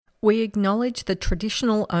We acknowledge the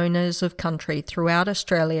traditional owners of country throughout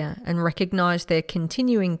Australia and recognise their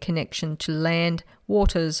continuing connection to land,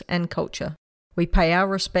 waters and culture. We pay our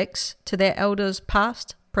respects to their elders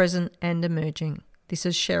past, present and emerging. This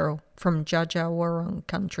is Cheryl from Dja Dja Wurrung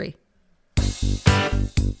country.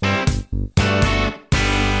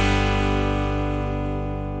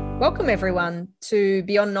 Welcome everyone to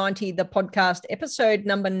Beyond 90, the podcast, episode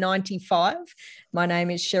number 95. My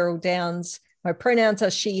name is Cheryl Downs. My pronouns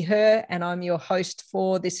are she, her, and I'm your host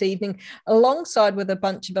for this evening, alongside with a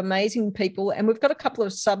bunch of amazing people. And we've got a couple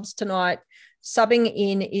of subs tonight. Subbing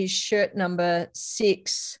in is shirt number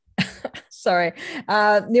 6. Sorry.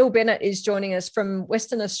 Neil Bennett is joining us from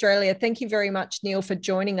Western Australia. Thank you very much, Neil, for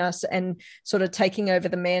joining us and sort of taking over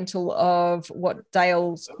the mantle of what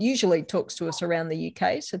Dale usually talks to us around the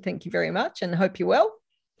UK. So thank you very much and hope you're well.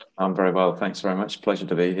 I'm very well. Thanks very much. Pleasure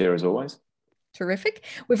to be here as always. Terrific.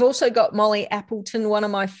 We've also got Molly Appleton, one of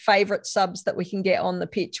my favourite subs that we can get on the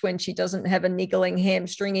pitch when she doesn't have a niggling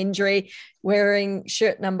hamstring injury, wearing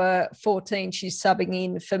shirt number 14. She's subbing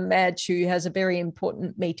in for Madge, who has a very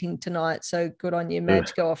important meeting tonight. So good on you,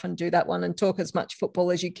 Madge. Go off and do that one and talk as much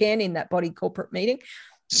football as you can in that body corporate meeting.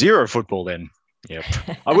 Zero football then. Yep.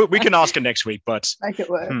 We can ask her next week, but... Make it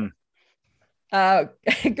work.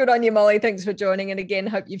 Good on you, Molly. Thanks for joining. And again,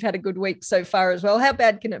 hope you've had a good week so far as well. How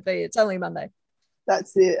bad can it be? It's only Monday.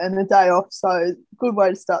 That's it. And a day off. So good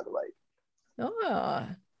way to start the week. Oh,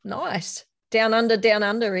 nice. Down under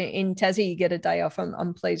in Tassie, you get a day off.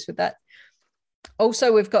 I'm pleased with that.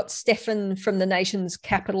 Also, we've got Stefan from the nation's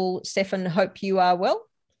capital. Stefan, hope you are well.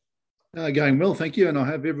 Going well, thank you. And I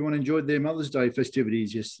hope everyone enjoyed their Mother's Day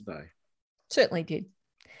festivities yesterday. Certainly did.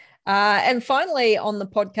 And finally on the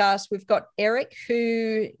podcast, we've got Eric,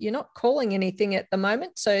 who you're not calling anything at the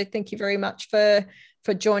moment. So thank you very much for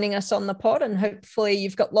joining us on the pod. And hopefully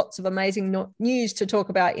you've got lots of amazing news to talk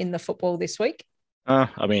about in the football this week.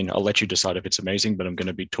 I'll let you decide if it's amazing, but I'm going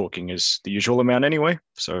to be talking as the usual amount anyway.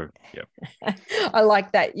 So, yeah. I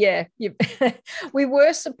like that. Yeah. We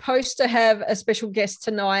were supposed to have a special guest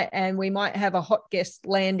tonight and we might have a hot guest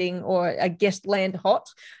landing or a guest land hot.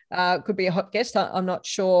 Could be a hot guest. I'm not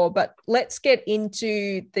sure, but let's get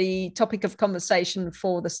into the topic of conversation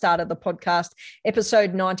for the start of the podcast,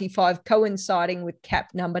 episode 95, coinciding with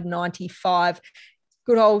cap number 95.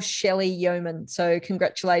 Good old Shelley Yeoman. So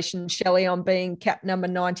congratulations, Shelley, on being cap number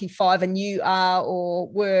 95. And you are or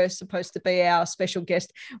were supposed to be our special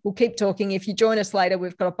guest. We'll keep talking. If you join us later,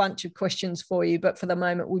 we've got a bunch of questions for you. But for the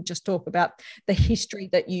moment, we'll just talk about the history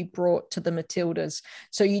that you brought to the Matildas.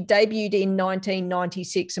 So you debuted in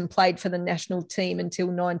 1996 and played for the national team until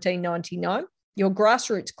 1999. Your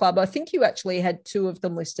grassroots club, I think you actually had 2 of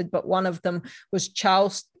them listed, but one of them was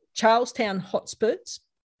Charlestown Hotspurs.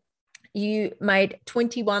 You made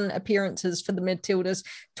 21 appearances for the Matildas,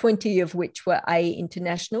 20 of which were A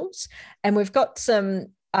internationals. And we've got some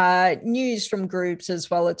news from Grooves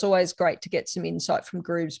as well. It's always great to get some insight from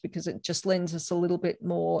Grooves because it just lends us a little bit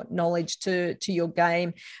more knowledge to your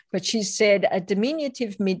game. But she said, a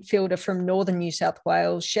diminutive midfielder from northern New South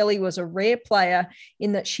Wales, Shelley was a rare player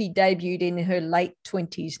in that she debuted in her late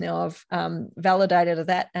 20s. Now I've validated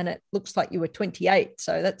that and it looks like you were 28.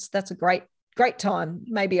 So that's a great time.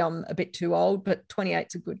 Maybe I'm a bit too old, but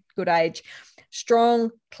 28's a good age.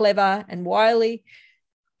 Strong, clever and wily.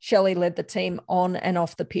 Shelley led the team on and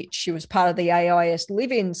off the pitch. She was part of the AIS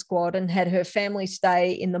live-in squad and had her family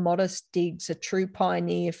stay in the modest digs, a true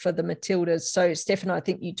pioneer for the Matildas. So, Stefan, I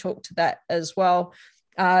think you talked to that as well.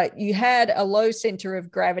 You had a low centre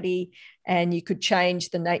of gravity and you could change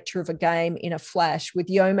the nature of a game in a flash. With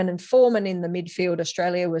Yeoman and Foreman in the midfield,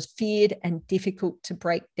 Australia was feared and difficult to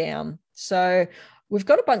break down. So we've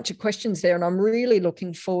got a bunch of questions there and I'm really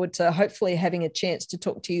looking forward to hopefully having a chance to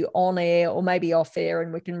talk to you on air or maybe off air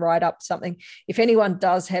and we can write up something. If anyone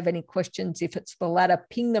does have any questions, if it's the latter,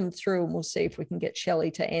 ping them through and we'll see if we can get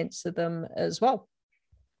Shelley to answer them as well.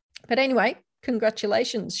 But anyway,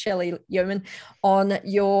 congratulations, Shelley Yeoman, on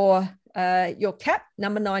your cap,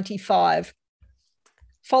 number 95.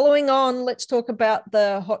 Following on, let's talk about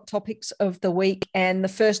the hot topics of the week. And the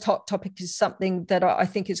first hot topic is something that I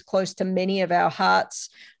think is close to many of our hearts.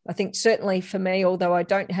 I think certainly for me, although I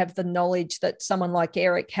don't have the knowledge that someone like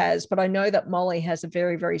Eric has, but I know that Molly has a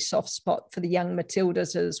very, very soft spot for the young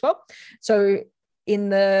Matildas as well. So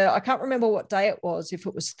I can't remember what day it was, if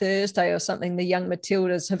it was Thursday or something, the young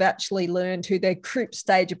Matildas have actually learned who their group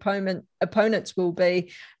stage opponents will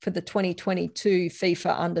be for the 2022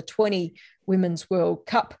 FIFA Under-20 Women's World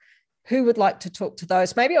Cup. Who would like to talk to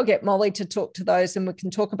those? Maybe I'll get Molly to talk to those and we can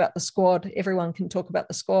talk about the squad. Everyone can talk about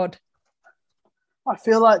the squad. I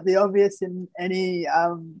feel like the obvious in any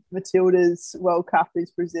Matilda's World Cup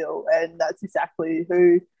is Brazil, and that's exactly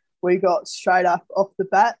who we got straight up off the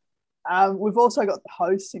bat. We've also got the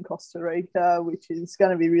hosts in Costa Rica, which is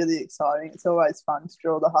going to be really exciting. It's always fun to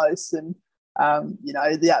draw the hosts, and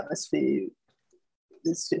the atmosphere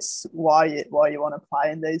is just why you want to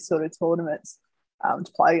play in these sort of tournaments,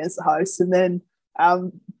 to play against the hosts. And then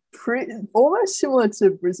almost similar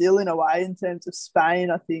to Brazil in a way in terms of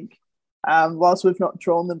Spain, I think. Whilst we've not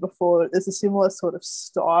drawn them before, there's a similar sort of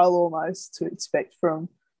style almost to expect from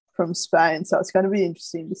Spain. So it's going to be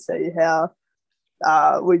interesting to see how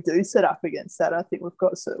we do set up against that. I think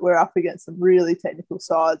we're up against some really technical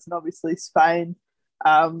sides, and obviously Spain,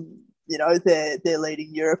 they're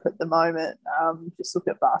leading Europe at the moment. Just look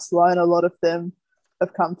at Barcelona; a lot of them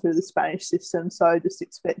have come through the Spanish system. So just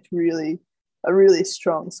expect a really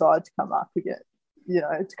strong side to come up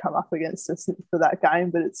against us for that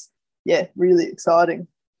game. But it's really exciting.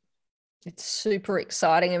 It's super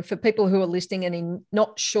exciting. And for people who are listening and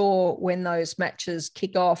not sure when those matches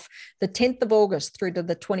kick off, the 10th of August through to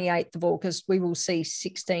the 28th of August, we will see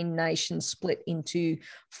 16 nations split into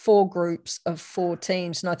 4 groups of 4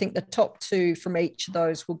 teams. And I think the top 2 from each of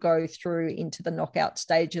those will go through into the knockout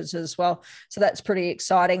stages as well. So that's pretty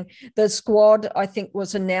exciting. The squad, I think,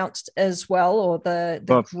 was announced as well, or the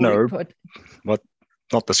group. No,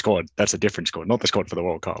 not the squad. That's a different squad, not the squad for the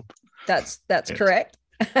World Cup. That's correct.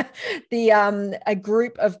 A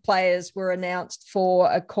group of players were announced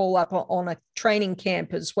for a call up on a training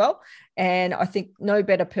camp as well. And I think no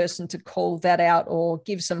better person to call that out or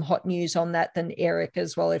give some hot news on that than Eric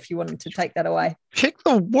as well, if you wanted to take that away. Pick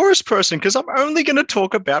the worst person, because I'm only going to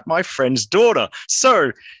talk about my friend's daughter.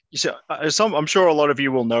 So I'm sure a lot of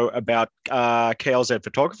you will know about KLZ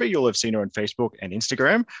Photography. You'll have seen her on Facebook and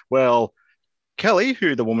Instagram. Well, Kelly,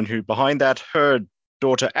 the woman who behind that, her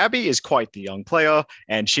daughter Abby is quite the young player,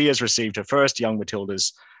 and she has received her first Young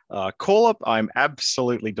Matildas call-up. I'm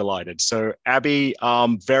absolutely delighted. So Abby,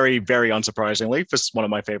 very, very unsurprisingly, for one of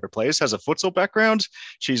my favorite players, has a futsal background.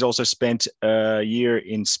 She's also spent a year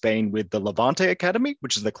in Spain with the Levante Academy,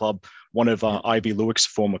 which is the club, one of Ivy Lewick's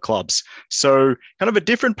former clubs. So kind of a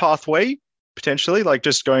different pathway, potentially, like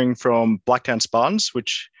just going from Blacktown Spartans,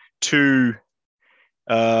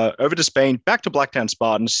 over to Spain, back to Blacktown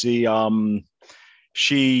Spartans.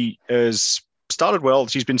 She has started well.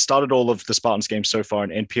 She's been started all of the Spartans games so far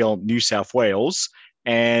in NPL New South Wales,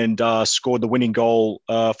 and scored the winning goal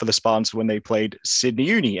for the Spartans when they played Sydney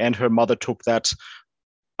Uni. And her mother took that,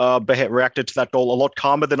 reacted to that goal a lot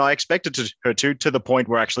calmer than I expected her to the point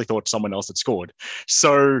where I actually thought someone else had scored.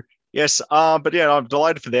 So yes, but yeah, I'm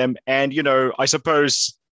delighted for them. And, I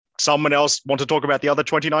suppose someone else want to talk about the other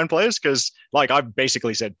 29 players? Because like I've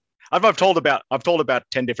basically said, I've told about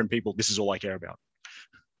 10 different people. This is all I care about.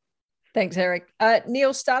 Thanks, Eric.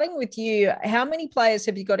 Neil, starting with you, how many players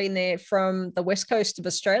have you got in there from the west coast of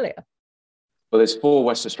Australia? Well, there's 4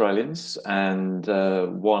 West Australians and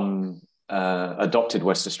 1 adopted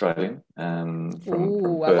West Australian. From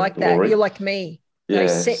I like that. Glory. You're like me.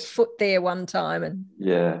 Yes. I set foot there one time. And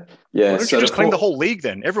yeah. Why don't you just claim the whole league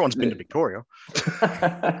then? Everyone's been to Victoria.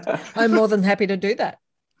 I'm more than happy to do that.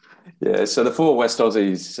 Yeah, so the 4 West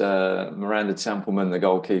Aussies, Miranda Templeman, the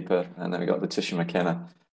goalkeeper, and then we got Letitia McKenna,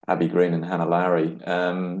 Abby Green and Hannah Lowry.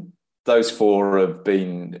 Those 4 have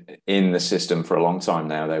been in the system for a long time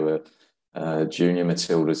now. They were junior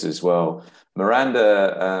Matildas as well.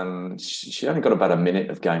 Miranda, she only got about a minute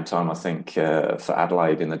of game time, I think, for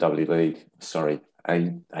Adelaide in the W League. Sorry,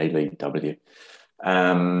 A-League W.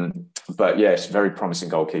 But yes, very promising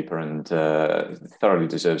goalkeeper and thoroughly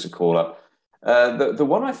deserves a call-up. The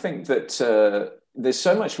one I think that there's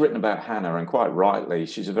so much written about Hannah, and quite rightly,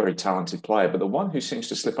 she's a very talented player, but the one who seems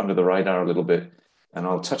to slip under the radar a little bit, and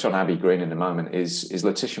I'll touch on Abby Green in a moment, is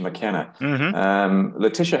Letitia McKenna. Mm-hmm.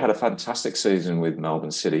 Letitia had a fantastic season with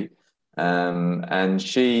Melbourne City, and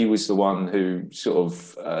she was the one who sort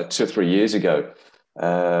of 2 or 3 years ago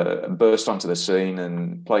burst onto the scene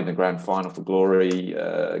and played in the grand final for Glory,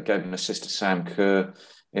 gave an assist to Sam Kerr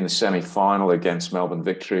in the semi-final against Melbourne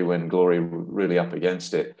Victory when Glory were really up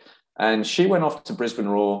against it. And she went off to Brisbane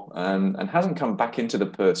Roar and hasn't come back into the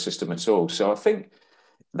Perth system at all. So I think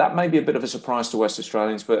that may be a bit of a surprise to West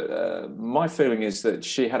Australians, but my feeling is that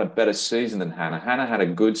she had a better season than Hannah. Hannah had a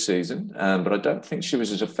good season, but I don't think she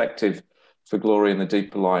was as effective for Glory in the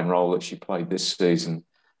deeper line role that she played this season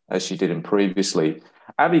as she did in previously.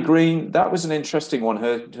 Abby Green, that was an interesting one,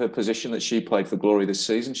 her position that she played for Glory this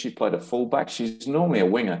season. She played at fullback. She's normally a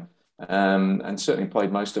winger. And certainly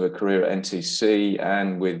played most of her career at NTC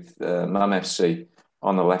and with Mum FC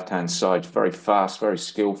on the left-hand side. Very fast, very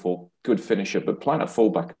skillful, good finisher, but playing at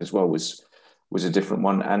fullback as well was was a different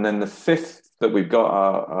one. And then the fifth that we've got,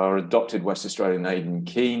 our adopted West Australian Aidan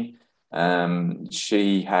Keane.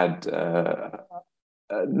 She had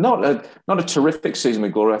not a terrific season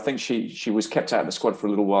with Glory. I think she was kept out of the squad for a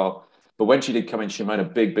little while, but when she did come in, she made a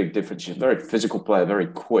big difference. She's a very physical player, very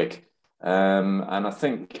quick, and I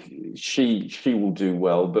think she will do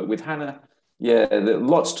well. But with Hannah, yeah,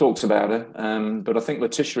 lots talks about her, but I think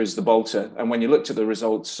Letitia is the bolter. And when you looked at the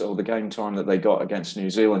results or the game time that they got against New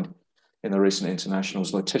Zealand in the recent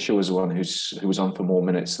internationals, Letitia was the one who was on for more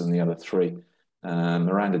minutes than the other three.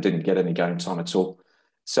 Miranda didn't get any game time at all.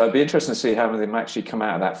 So it'd be interesting to see how they actually come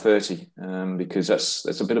out of that 30, because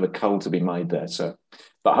that's a bit of a cull to be made there. So,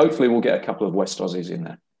 but hopefully we'll get a couple of West Aussies in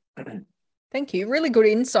there. Thank you. Really good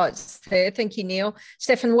insights there. Thank you, Neil.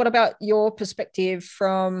 Stefan, what about your perspective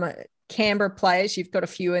from Canberra players? You've got a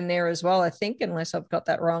few in there as well, I think, unless I've got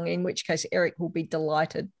that wrong, in which case Eric will be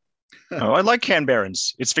delighted. Oh, I like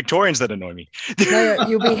Canberrans. It's Victorians that annoy me. No,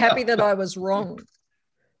 you'll be happy that I was wrong.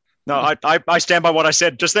 No, I stand by what I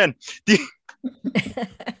said just then.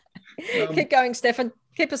 Keep going, Stefan.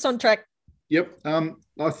 Keep us on track. Yep.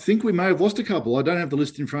 I think we may have lost a couple. I don't have the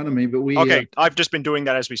list in front of me, but we... Okay, I've just been doing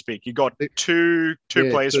that as we speak. You got two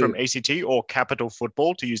players from ACT or Capital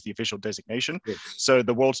Football, to use the official designation. Yes. So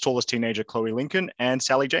the world's tallest teenager, Chloe Lincoln, and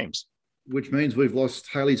Sally James. Which means we've lost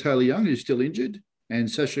Hayley Taylor-Young, who's still injured,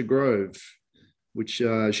 and Sasha Grove, which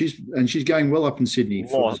she's going well up in Sydney.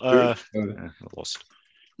 Lost.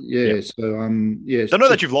 Yeah. So yeah. I know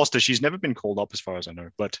that you've lost her. She's never been called up, as far as I know.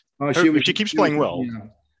 But she keeps playing well. Yeah.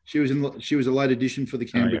 She was a late addition for the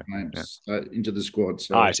Canberra games into the squad.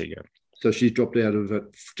 So I see. Yeah. So she's dropped out of it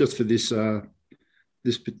just for this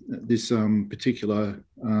particular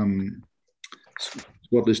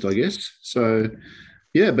squad list, I guess. So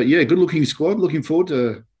yeah, but yeah, good looking squad. Looking forward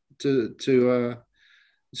to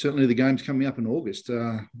certainly the games coming up in August.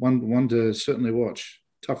 One to certainly watch.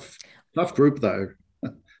 Tough group though.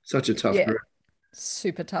 Such a tough group.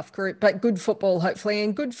 Super tough group, but good football, hopefully,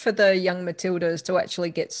 and good for the young Matildas to actually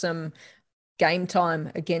get some game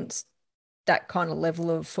time against that kind of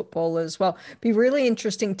level of football as well. Be really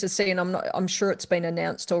interesting to see, and I'm sure it's been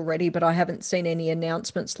announced already, but I haven't seen any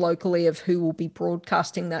announcements locally of who will be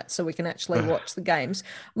broadcasting that, so we can actually watch the games.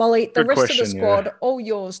 Molly, the rest of the squad, all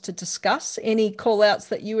yours to discuss. Any call outs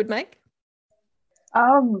that you would make?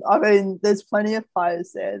 I mean, there's plenty of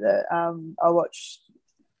players there that I watched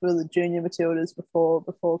for the junior Matildas before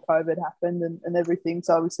COVID happened and everything.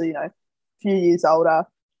 So obviously, a few years older.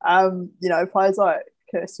 Players like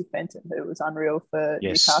Kirsty Fenton, who was unreal for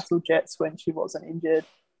Newcastle Jets when she wasn't injured.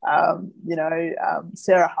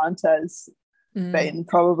 Sarah Hunter's been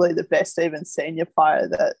probably the best even senior player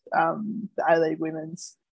that the A-League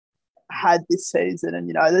Women's had this season. And,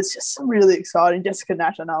 there's just some really exciting. Jessica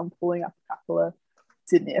Nash, I know I'm pulling up a couple of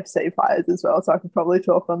Sydney FC players as well, so I could probably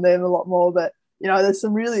talk on them a lot more. But, there's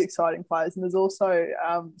some really exciting players. And there's also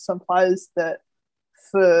some players that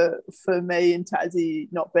for me in Tassie,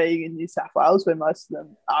 not being in New South Wales, where most of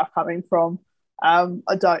them are coming from,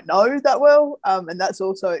 I don't know that well. And that's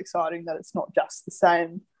also exciting that it's not just the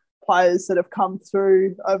same players that have come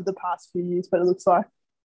through over the past few years, but it looks like,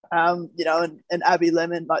 and Abby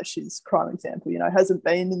Lemon, like she's a prime example, hasn't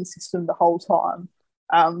been in the system the whole time,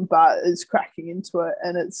 but is cracking into it.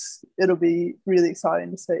 And it'll be really exciting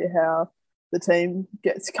to see how the team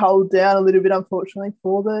gets culled down a little bit, unfortunately,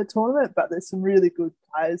 for the tournament, but there's some really good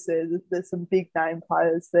players there. There's some big name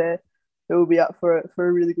players there who will be up for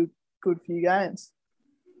a really good few games.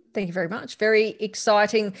 Thank you very much. Very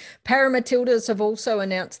exciting. Paramatildas have also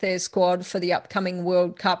announced their squad for the upcoming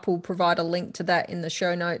World Cup. We'll provide a link to that in the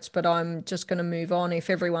show notes, but I'm just going to move on if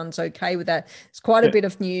everyone's okay with that. It's quite a bit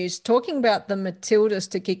of news. Talking about the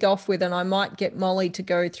Matildas to kick off with, and I might get Molly to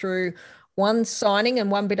go through one signing and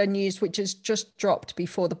one bit of news which has just dropped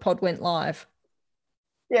before the pod went live.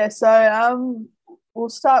 Yeah, so we'll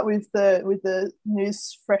start with the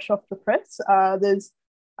news fresh off the press. There's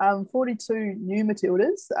 42 new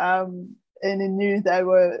Matildas, and in new they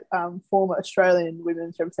were former Australian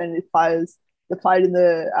women's representative players that played in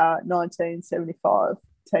the 1975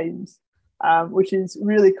 teams, which is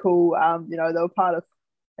really cool. They were part of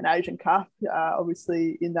an Asian Cup,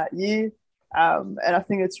 obviously, in that year. And I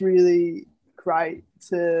think it's really great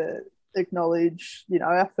to acknowledge,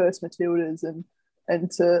 our first Matildas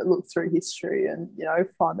and to look through history and,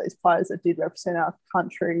 find these players that did represent our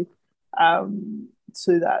country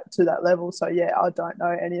to that level. So, yeah, I don't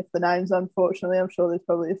know any of the names, unfortunately. I'm sure there's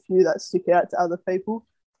probably a few that stick out to other people.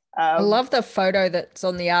 I love the photo that's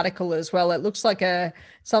on the article as well. It looks like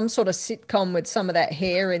some sort of sitcom with some of that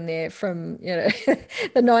hair in there from, the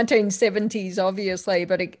 1970s, obviously,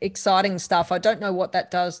 but exciting stuff. I don't know what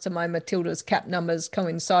that does to my Matilda's cap numbers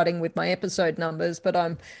coinciding with my episode numbers, but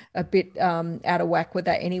I'm a bit out of whack with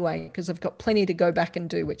that anyway, because I've got plenty to go back and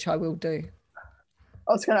do, which I will do.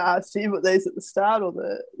 I was going to ask you, but these at the start or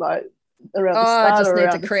around the start? I just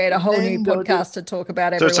need to create a whole new podcast to talk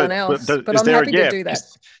about everyone else. But I'm happy to do that.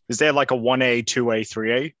 Is there like a 1A, 2A,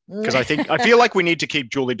 3A? Because I feel like we need to keep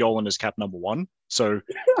Julie Dolan as cap number 1. So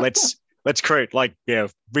let's create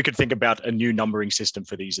we could think about a new numbering system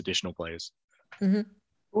for these additional players.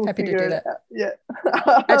 Mm-hmm. Happy to do that. Yeah.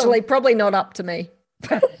 Actually, probably not up to me.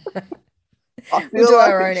 We'll do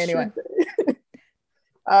our own anyway.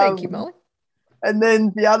 Thank you, Molly. And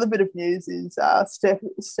then the other bit of news is Steph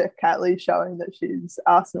Catley showing that she's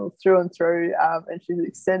Arsenal through and through, and she's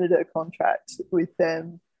extended her contract with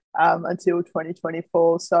them until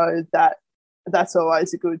 2024. So that's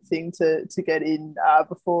always a good thing to get in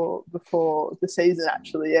before the season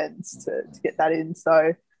actually ends to get that in.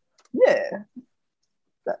 So yeah,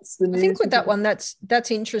 that's the news. I think with that one, that's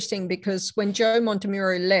interesting, because when Joe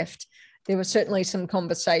Montemurro left, there were certainly some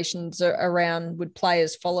conversations around would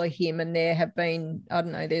players follow him, and there have been, I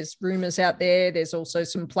don't know, there's rumours out there. There's also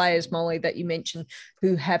some players, Molly, that you mentioned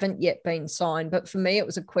who haven't yet been signed. But for me, it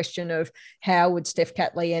was a question of how would Steph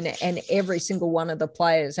Catley and every single one of the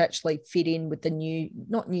players actually fit in with the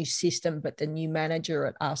not new system, but the new manager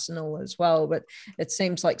at Arsenal as well. But it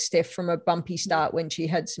seems like Steph, from a bumpy start when she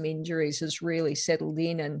had some injuries, has really settled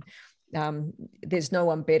in, and there's no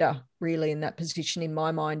one better really in that position in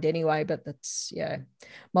my mind anyway. But that's,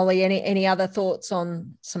 Molly, any other thoughts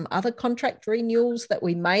on some other contract renewals that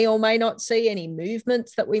we may or may not see, any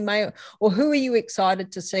movements that we may, or who are you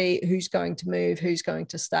excited to see, who's going to move, who's going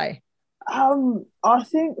to stay? I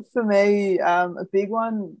think for me, a big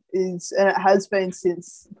one is, and it has been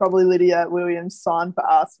since probably Lydia Williams signed for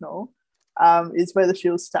Arsenal, is whether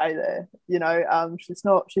she'll stay there. She's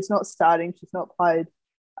not starting, she's not played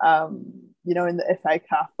in the FA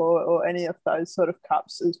Cup or any of those sort of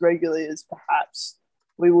cups as regularly as perhaps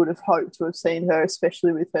we would have hoped to have seen her,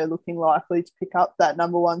 especially with her looking likely to pick up that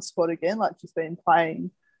number 1 spot again. Like, she's been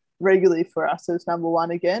playing regularly for us as number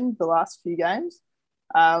 1 again the last few games.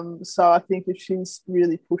 So I think if she's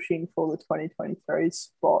really pushing for the 2023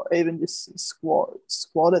 spot, even just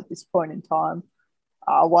squad at this point in time,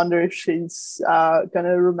 I wonder if she's going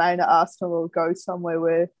to remain at Arsenal or go somewhere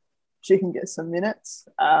where she can get some minutes.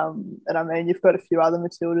 And I mean, you've got a few other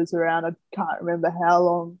Matildas around. I can't remember how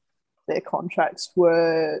long their contracts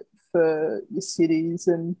were for the cities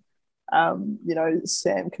and,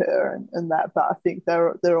 Sam Kerr and that, but I think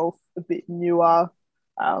they're all a bit newer.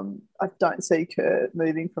 I don't see Kerr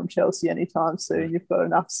moving from Chelsea anytime soon. You've got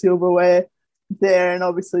enough silverware there, and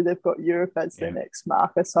obviously they've got Europe as their next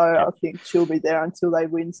marker. So I think she'll be there until they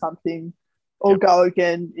win something or go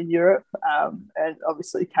again in Europe. And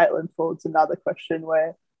obviously Caitlin Ford's another question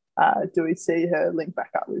where do we see her link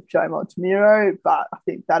back up with Joe Montemurro? But I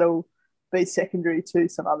think that'll be secondary to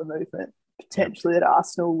some other movement potentially at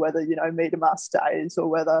Arsenal, whether, Miedema stays or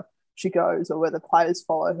whether she goes or whether players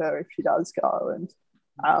follow her if she does go, and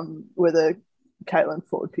whether Caitlin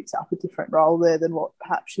Ford picks up a different role there than what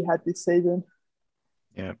perhaps she had this season.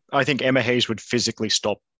 Yeah, I think Emma Hayes would physically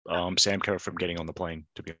stop Sam Kerr from getting on the plane,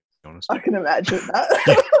 to be honest. I can imagine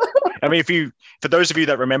that. I mean, for those of you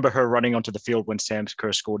that remember her running onto the field when Sam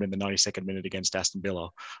Kerr scored in the 92nd minute against Aston Villa,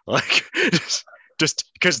 like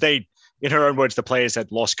just because they, in her own words, the players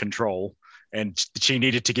had lost control and she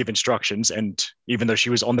needed to give instructions. And even though she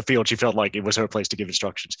was on the field, she felt like it was her place to give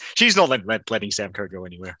instructions. She's not letting Sam Kerr go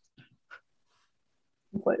anywhere.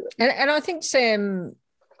 And I think Sam,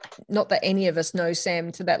 not that any of us know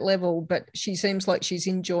Sam to that level, but she seems like she's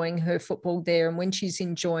enjoying her football there. And when she's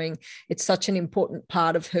enjoying, it's such an important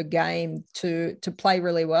part of her game to play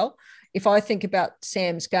really well. If I think about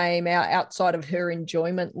Sam's game outside of her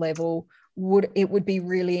enjoyment level, it would be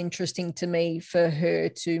really interesting to me for her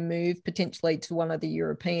to move potentially to one of the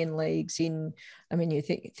European leagues you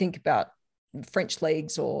think about French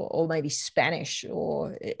leagues or maybe Spanish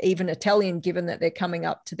or even Italian, given that they're coming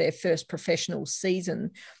up to their first professional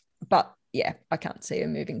season. But yeah, I can't see her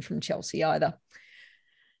moving from Chelsea either.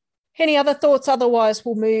 Any other thoughts? Otherwise,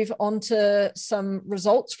 we'll move on to some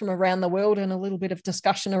results from around the world and a little bit of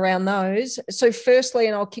discussion around those. So firstly,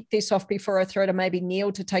 and I'll kick this off before I throw to maybe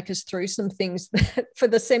Neil to take us through some things for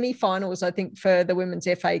the semi-finals, I think for the Women's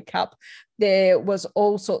FA Cup, there was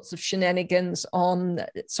all sorts of shenanigans on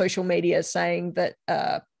social media saying that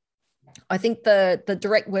I think the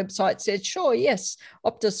direct website said, sure, yes,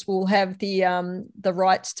 Optus will have the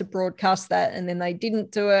rights to broadcast that, and then they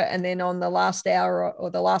didn't do it. And then on the last hour or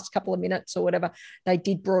the last couple of minutes or whatever, they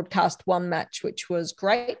did broadcast one match, which was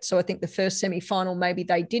great. So I think the first semi-final maybe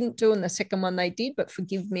they didn't do, and the second one they did. But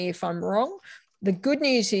forgive me if I'm wrong. The good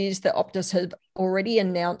news is that Optus have already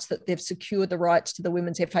announced that they've secured the rights to the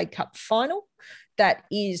Women's FA Cup final. That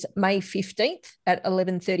is May 15th at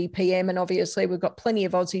 11:30 p.m. And obviously we've got plenty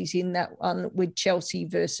of Aussies in that one with Chelsea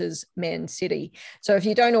versus Man City. So if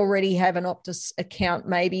you don't already have an Optus account,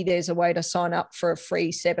 maybe there's a way to sign up for a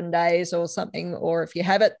free 7 days or something. Or if you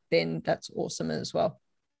have it, then that's awesome as well.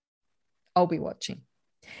 I'll be watching.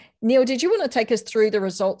 Neil, did you want to take us through the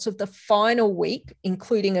results of the final week,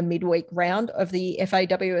 including a midweek round of the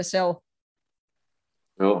FAWSL?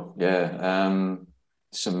 Sure, yeah.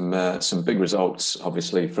 Some big results,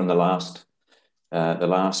 obviously, from the last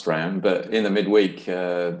round. But in the midweek,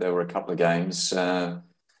 there were a couple of games.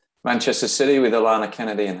 Manchester City with Alana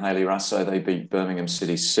Kennedy and Hayley Raso, they beat Birmingham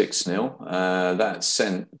City 6-0. That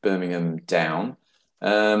sent Birmingham down.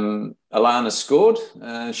 Alana scored.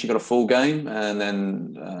 She got a full game, and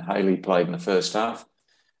then Hayley played in the first half.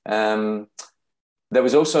 There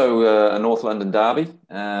was also a North London derby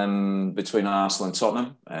between Arsenal and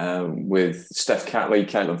Tottenham with Steph Catley,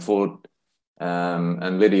 Caitlin Ford,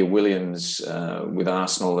 and Lydia Williams with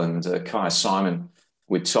Arsenal, and Kaya Simon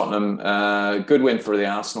with Tottenham. Good win for the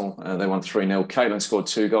Arsenal. They won 3-0. Caitlin scored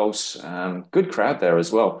 2 goals. Good crowd there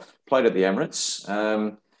as well. Played at the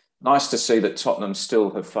Emirates. Nice to see that Tottenham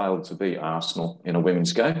still have failed to beat Arsenal in a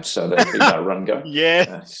women's game, so they'll keep that run going.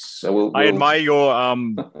 Yeah. So we'll... I admire your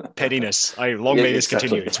pettiness. Long may this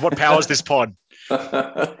continue. It's what powers this pod. So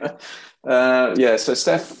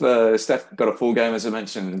Steph got a full game, as I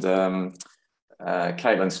mentioned.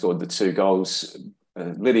 Caitlin scored the 2 goals.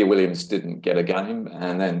 Lydia Williams didn't get a game,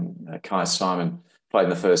 and then Kaya Simon played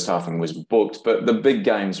in the first half and was booked. But the big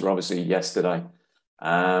games were obviously yesterday.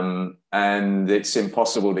 And it's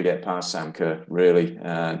impossible to get past Sam Kerr, really.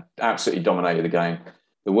 Absolutely dominated the game.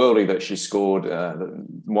 The worldie that she scored,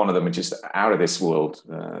 one of them was just out of this world.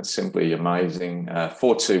 Simply amazing.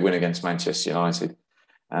 4-2 win against Manchester United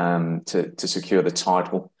to secure the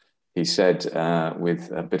title, he said,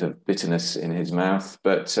 with a bit of bitterness in his mouth,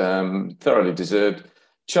 but thoroughly deserved.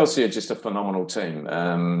 Chelsea are just a phenomenal team,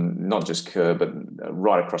 not just Kerr, but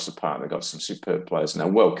right across the park. They've got some superb players, and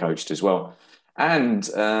they're well coached as well. And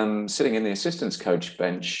sitting in the assistants coach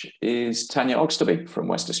bench is Tanya Oxtoby from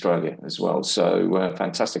West Australia as well. So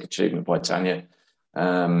fantastic achievement by Tanya.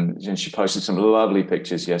 And she posted some lovely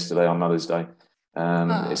pictures yesterday on Mother's Day.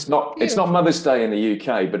 It's not Mother's Day in the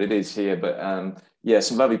UK, but it is here. But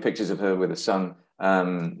some lovely pictures of her with her son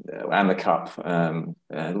and the cup.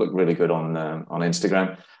 Look really good on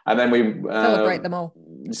Instagram. And then we celebrate them all.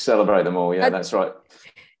 Celebrate them all. Yeah, that's right.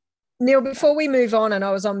 Neil, before we move on, and I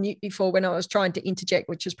was on mute before when I was trying to interject,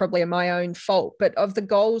 which is probably my own fault, but of the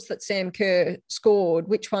goals that Sam Kerr scored,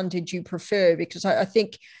 which one did you prefer? Because I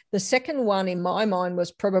think the second one in my mind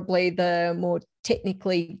was probably the more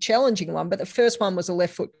technically challenging one, but the first one was a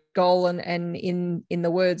left foot goal, and in the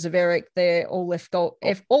words of Eric, they're all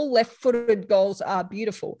left-footed goals are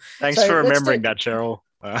beautiful. Thanks for remembering that, Cheryl.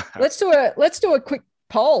 Let's do a quick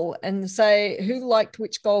poll and say who liked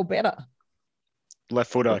which goal better. Left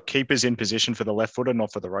footer. Keeper's in position for the left footer,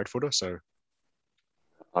 not for the right footer. So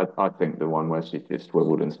I think the one where she just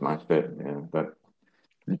swiveled and smashed it, but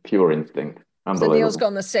pure instinct. Unbelievable. So Neil's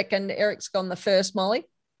gone the second, Eric's gone the first, Molly.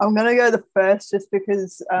 I'm going to go the first just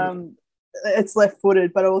because it's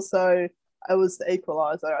left-footed, but also it was the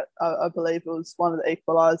equaliser. I believe it was one of the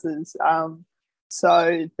equalisers.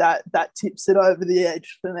 So that tips it over the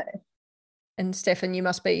edge for me. And Stefan, you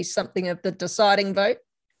must be something of the deciding vote.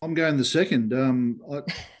 I'm going the second.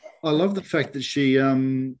 I love the fact that she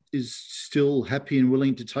is still happy and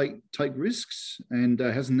willing to take risks and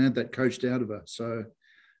hasn't had that coached out of her. So,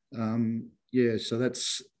 so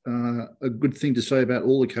that's a good thing to say about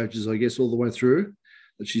all the coaches, I guess, all the way through,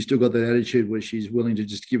 that she's still got that attitude where she's willing to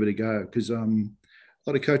just give it a go, because a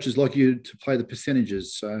lot of coaches like you to play the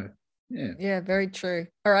percentages. So, yeah. Yeah, very true.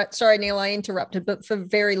 All right. Sorry, Neil, I interrupted, but for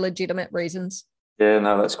very legitimate reasons. Yeah,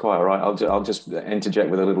 no, that's quite all right. I'll just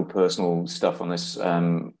interject with a little personal stuff on this.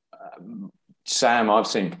 Sam, I've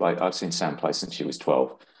seen Sam play since she was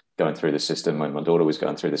 12, going through the system when my daughter was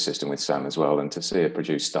going through the system with Sam as well. And to see her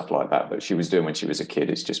produce stuff like that she was doing when she was a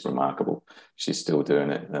kid is just remarkable. She's still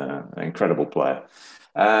doing it. An incredible player.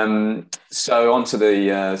 So on to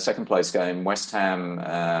the second place game. West Ham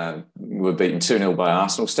were beaten 2-0 by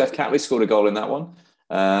Arsenal. Steph Catley scored a goal in that one.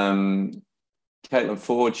 Caitlin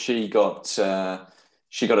Ford, she got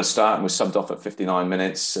She got a start and was subbed off at 59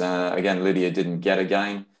 minutes. Again, Lydia didn't get a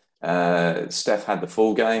game. Steph had the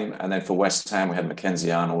full game. And then for West Ham, we had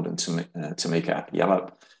Mackenzie Arnold and Tamika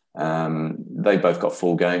Yallop. They both got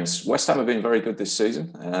full games. West Ham have been very good this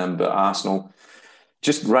season, but Arsenal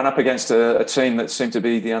just ran up against a team that seemed to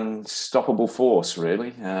be the unstoppable force,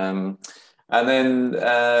 really. And then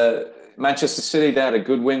Manchester City, they had a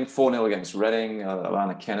good win, 4-0 against Reading.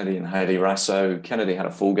 Alana Kennedy and Hayley Rasso. Kennedy had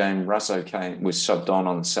a full game. Rasso was subbed on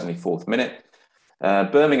the 74th minute.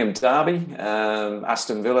 Birmingham Derby,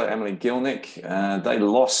 Aston Villa, Emily Gilnick, they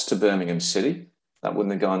lost to Birmingham City. That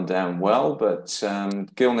wouldn't have gone down well, but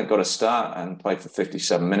Gilnick got a start and played for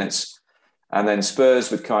 57 minutes. And then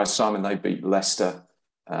Spurs with Kai Simon, they beat Leicester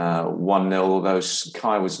 1-0, although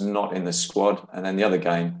Kai was not in the squad. And then the other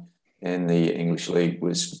game in the English League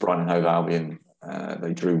was Brighton Hove Albion.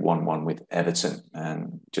 They drew 1-1 with Everton.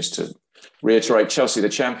 And just to reiterate, Chelsea the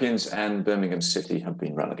champions and Birmingham City have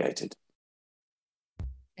been relegated.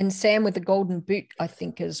 And Sam with the golden boot, I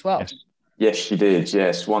think, as well. Yes, she did.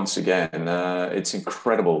 Yes, once again, it's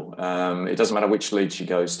incredible. It doesn't matter which league she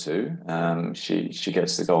goes to, she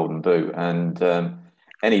gets the golden boot. And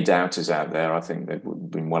any doubters out there, I think they've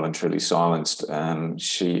been well and truly silenced.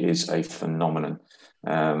 She is a phenomenon,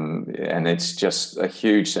 and it's just a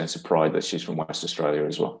huge sense of pride that she's from West Australia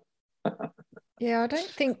as well. Yeah,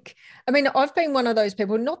 I mean, I've been one of those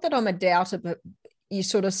people, not that I'm a doubter, but you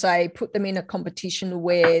sort of say, put them in a competition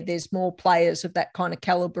where there's more players of that kind of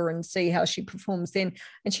caliber and see how she performs then.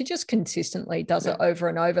 And she just consistently does it over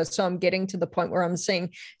and over. So I'm getting to the point where I'm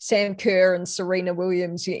seeing Sam Kerr and Serena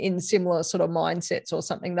Williams in similar sort of mindsets or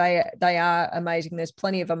something. They are amazing. There's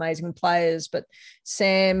plenty of amazing players, but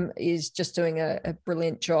Sam is just doing a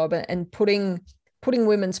brilliant job and putting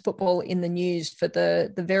women's football in the news for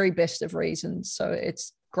the very best of reasons. So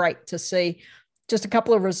it's great to see. Just a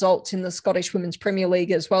couple of results in the Scottish Women's Premier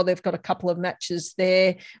League as well. They've got a couple of matches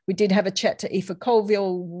there. We did have a chat to Aoife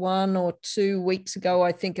Colville 1 or 2 weeks ago,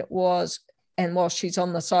 I think it was. And while she's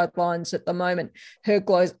on the sidelines at the moment, her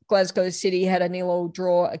Glasgow City had a 0-0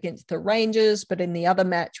 draw against the Rangers. But in the other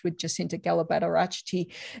match with Jacinta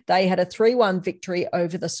Galabata-Rachiti, they had a 3-1 victory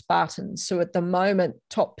over the Spartans. So at the moment,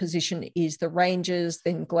 top position is the Rangers,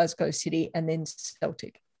 then Glasgow City, and then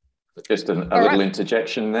Celtic. Just a little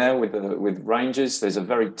interjection there with Rangers. There's a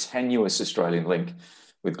very tenuous Australian link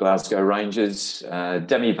with Glasgow Rangers.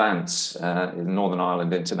 Demi Vance, in Northern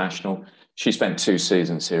Ireland International. She spent 2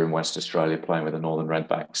 seasons here in West Australia playing with the Northern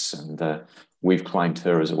Redbacks, and we've claimed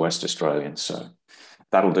her as a West Australian. So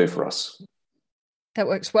that'll do for us. That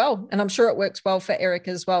works well. And I'm sure it works well for Eric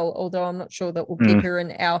as well, although I'm not sure that we'll keep her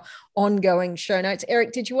in our ongoing show notes.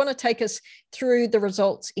 Eric, did you want to take us through the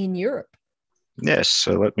results in Europe? Yes,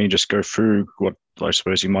 so let me just go through what I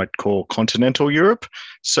suppose you might call continental Europe.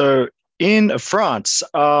 So in France,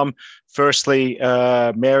 firstly,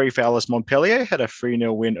 Mary Fowler's Montpellier had a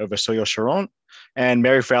 3-0 win over Soyo-Chiron, and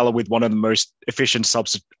Mary Fowler, with one of the most efficient sub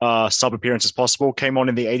appearances possible, came on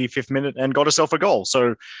in the 85th minute and got herself a goal.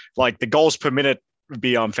 So like the goals per minute would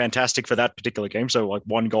be fantastic for that particular game. So like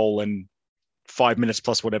 1 goal in 5 minutes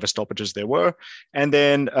plus whatever stoppages there were. And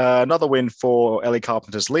then another win for Ellie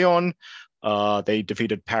Carpenter's Lyon. They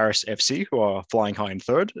defeated Paris FC, who are flying high in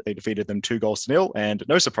third. They defeated them 2-0, and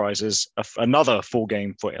no surprises, another full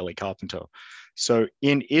game for Ellie Carpenter. So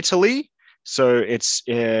in Italy, so it's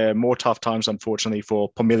more tough times, unfortunately,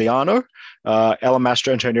 for Pomigliano. Ella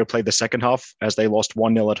Mastro Antonio played the second half as they lost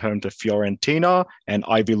 1-0 at home to Fiorentina, and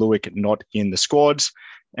Ivy Lewick not in the squads.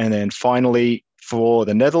 And then finally, for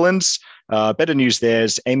the Netherlands, better news there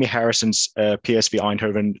is Amy Harrison's PSV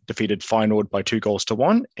Eindhoven defeated Feyenoord by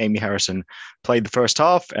 2-1. Amy Harrison played the first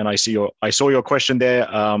half, and I saw your question there.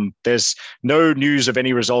 There's no news of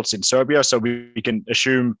any results in Serbia, so we can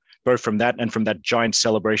assume both from that and from that giant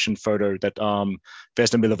celebration photo that Vesna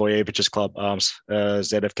Milivojevic's club,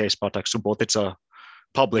 ZFK Spartak Subotica,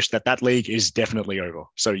 published, that league is definitely over.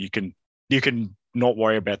 So you can not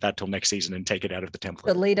worry about that till next season and take it out of the template.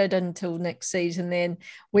 Delete it until next season. Then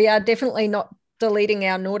we are definitely not deleting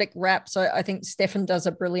our Nordic wrap. So I think Stefan does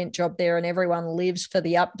a brilliant job there, and everyone lives for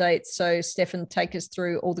the updates. So Stefan, take us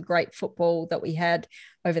through all the great football that we had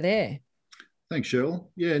over there. Thanks, Cheryl.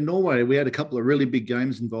 Yeah, Norway, we had a couple of really big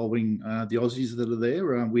games involving the Aussies that are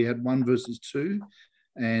there. We had 1 versus 2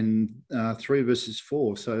 and 3 versus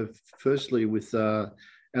 4. So firstly, with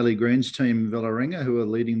Ali Green's team, Vålerenga, who are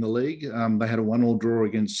leading the league, they had a 1-1 draw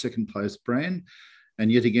against second place Brann. And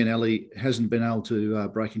yet again, Ali hasn't been able to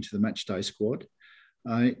break into the match day squad.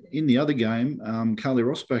 In the other game, Carly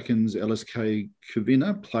Rosbacken's LSK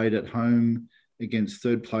Kovina played at home against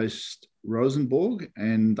third place Rosenborg,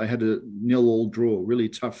 and they had a 0-0 draw, really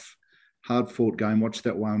tough hard-fought game. Watched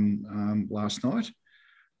that one last night.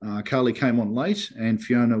 Carly came on late, and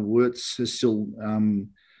Fiona Wirtz has still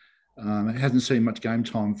hasn't seen much game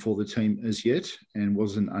time for the team as yet, and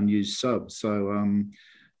was an unused sub. So,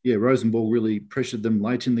 Rosenborg really pressured them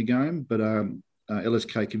late in the game, but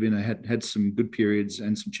LSK Kavina had some good periods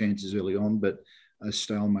and some chances early on, but a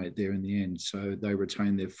stalemate there in the end. So they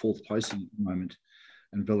retain their fourth place at the moment,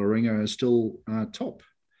 and Vålerenga are still top.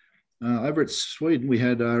 Over at Sweden, we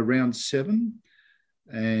had round 7,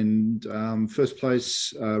 and first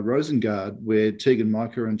place Rosengard, where Tegan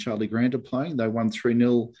Micah and Charlie Grant are playing. They won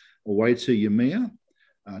 3-0 away to Yamea.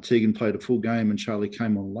 Tegan played a full game and Charlie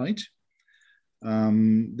came on late.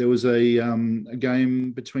 There was a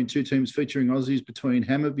game between two teams featuring Aussies, between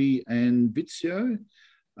Hammarby and Vitsio.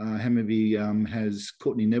 Hammarby has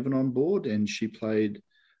Courtney Nevin on board, and she played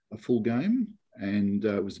a full game. And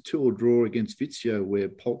it was a 2-2 draw against Vitsio, where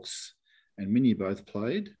Polks and Minnie both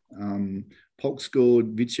played. Polk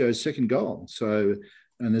scored Vitsio's second goal. So,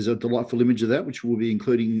 and there's a delightful image of that, which we'll be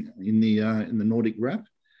including in the Nordic wrap.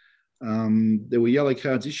 There were yellow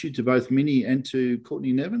cards issued to both Minnie and to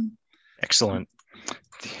Courtney Nevin. Excellent.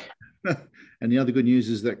 And the other good news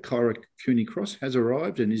is that Kyra Cooney-Cross has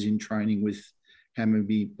arrived and is in training with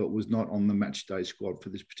Hammarby, but was not on the match day squad for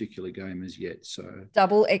this particular game as yet. So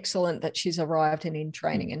double excellent that she's arrived and in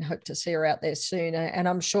training, and hope to see her out there sooner. And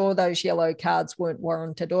I'm sure those yellow cards weren't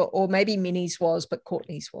warranted, or maybe Minnie's was, but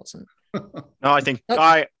Courtney's wasn't. No, I think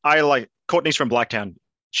I like Courtney's from Blacktown.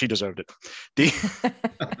 She deserved it.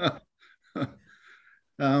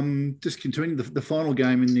 Just continuing, the final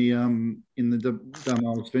game in the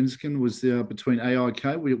Damallsvenskan was between AIK,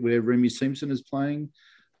 where Remy Simpson is playing.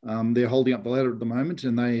 They're holding up the ladder at the moment,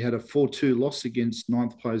 and they had a 4-2 loss against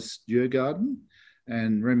 9th place Djurgården,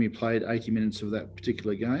 and Remy played 80 minutes of that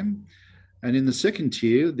particular game. And in the second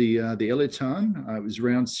tier, the Elitan, it was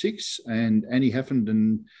round 6, and Annie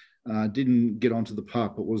Haffenden didn't get onto the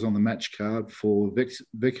park, but was on the match card for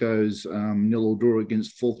Veko's 0-0 draw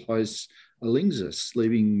against 4th place Alingsis,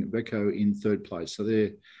 leaving Veko in 3rd place. So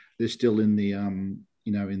they're still in the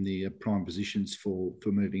in the prime positions for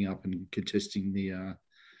moving up and contesting the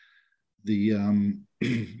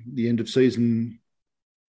end of season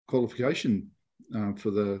qualification for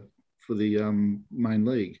the main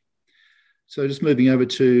league. So just moving over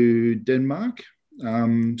to Denmark,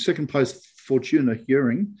 second place Fortuna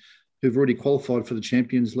Hjørring, who've already qualified for the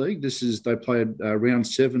Champions League. They played round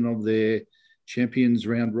 7 of their Champions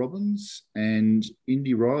round robins, and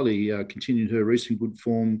Indy Riley continued her recent good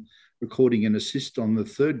form, recording an assist on the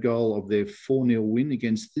 3rd goal of their 4-0 win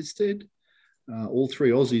against Thisted. All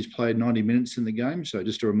 3 Aussies played 90 minutes in the game, so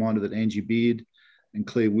just a reminder that Angie Beard and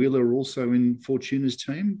Claire Wheeler are also in Fortuna's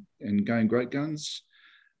team and going great guns.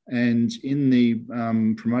 And in the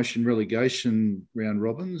promotion relegation round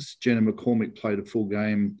robins, Jenna McCormick played a full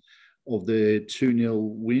game of their 2-0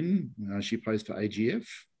 win. She plays for AGF,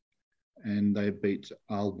 and they beat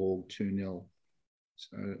Aalborg 2-0.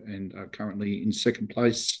 So, and are currently in second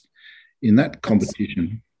place in that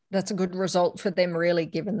competition. That's a good result for them, really,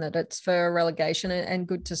 given that it's for relegation, and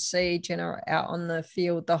good to see Jenna out on the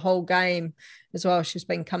field the whole game as well. She's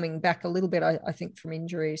been coming back a little bit, I think, from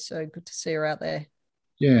injury, so good to see her out there.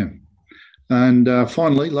 Yeah. And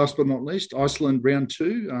finally, last but not least, Iceland round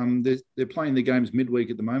 2. They're playing the games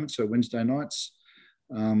midweek at the moment, so Wednesday nights.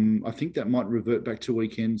 I think that might revert back to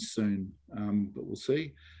weekends soon, but we'll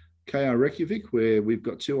see. KR Reykjavik, where we've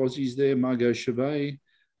got 2 Aussies there, Margot Chevet.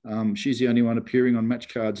 She's the only one appearing on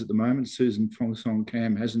match cards at the moment. Susan Fongsong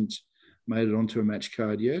Cam hasn't made it onto a match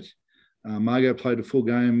card yet. Margot played a full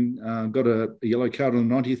game, got a yellow card on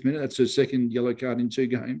the 90th minute. That's her second yellow card in 2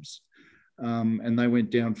 games. And they went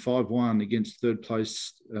down 5-1 against 3rd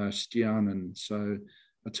place Stjarnan. So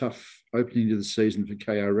a tough opening to the season for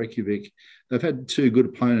KR Reykjavik. They've had 2 good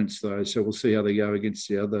opponents, though, so we'll see how they go against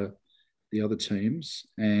the other teams.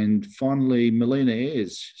 And finally, Melina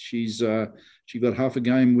Ayres. She got half a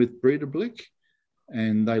game with Breidablik,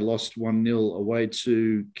 and they lost 1-0 away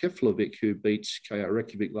to Keflavik, who beat KR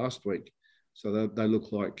Reykjavik last week. So they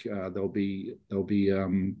look like they'll be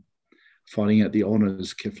fighting out the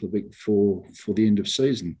honours, Keflavik, for the end of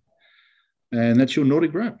season. And that's your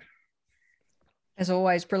Nordic wrap. As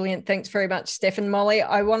always, brilliant. Thanks very much, Stefan. Molly,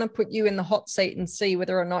 I want to put you in the hot seat and see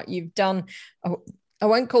whether or not you've done, I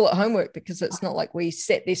won't call it homework because it's not like we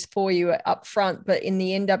set this for you up front, but in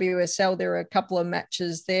the NWSL, there are a couple of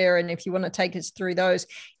matches there. And if you want to take us through those,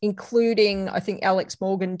 including, I think Alex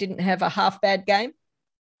Morgan didn't have a half bad game.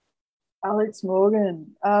 Alex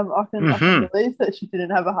Morgan, I can believe that she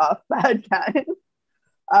didn't have a half bad game.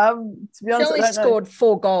 To be honest, she only scored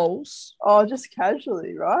 4 goals. Oh, just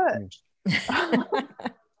casually, right?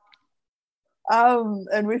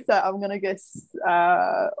 And with that, I'm going to guess,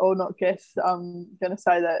 or not guess, I'm going to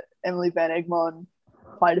say that Emily Van Egmond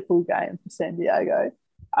played a full game for San Diego,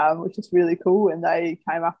 which is really cool. And they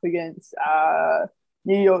came up against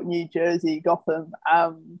New York, New Jersey, Gotham,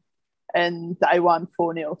 and they won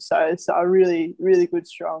 4-0. So a really, really good,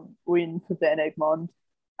 strong win for Van Egmond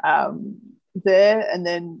there. And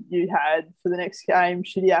then you had, for the next game,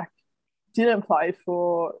 Shediac didn't play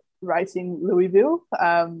for Racing Louisville,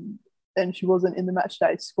 and she wasn't in the match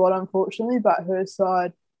day squad, unfortunately, but her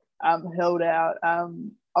side held out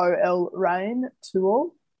OL Reign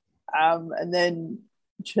 2-2. And then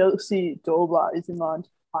Chelsea Dorbler is in line to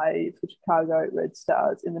play for Chicago Red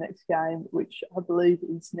Stars in the next game, which I believe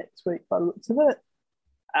is next week by the looks of it.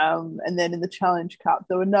 And then in the Challenge Cup,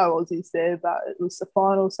 there were no Aussies there, but it was the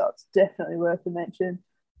final, so it's definitely worth a mention.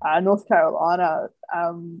 North Carolina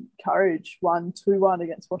Courage won 2-1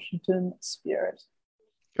 against Washington Spirit.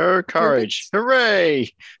 Go Courage! Hooray!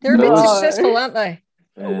 They're a bit successful, aren't they?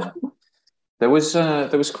 Yeah. There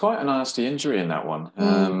was quite a nasty injury in that one.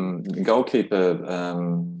 The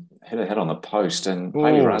goalkeeper hit her head on the post, and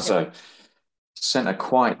Hayley Razzo sent a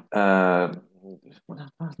quite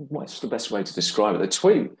what's the best way to describe it?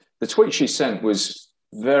 The tweet she sent was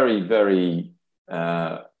very, very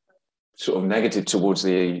sort of negative towards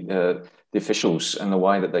the officials and the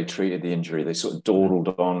way that they treated the injury. They sort of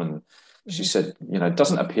dawdled on, and she said, it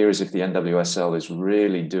doesn't appear as if the NWSL is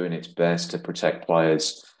really doing its best to protect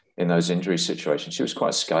players in those injury situations. She was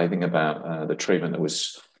quite scathing about the treatment that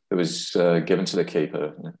was given to the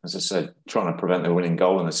keeper. As I said, trying to prevent the winning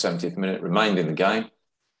goal in the 70th minute, remained in the game,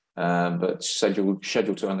 but scheduled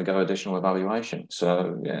to undergo additional evaluation.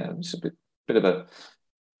 So yeah, it's a bit of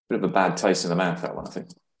a bad taste in the mouth, that one, I think.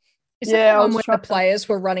 Is that the one where the players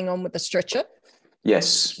were running on with the stretcher?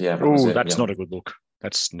 Yes, yeah. That's not a good look.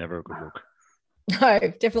 That's never a good look. No,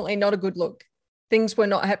 definitely not a good look. Things were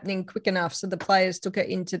not happening quick enough, so the players took it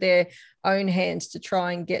into their own hands to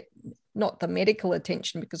try and get not the medical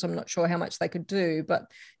attention, because I'm not sure how much they could do, but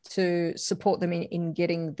to support them in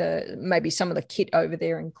getting maybe some of the kit over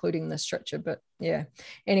there, including the stretcher. But yeah,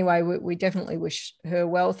 anyway, we definitely wish her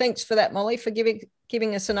well. Thanks for that, Molly, for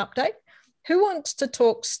giving us an update. Who wants to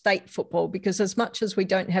talk state football? Because as much as we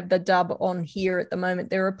don't have the dub on here at the moment,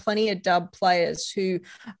 there are plenty of dub players who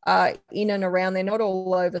are in and around. They're not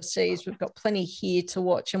all overseas. We've got plenty here to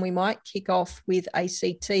watch, and we might kick off with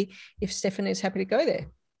ACT if Stefan is happy to go there.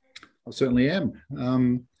 I certainly am.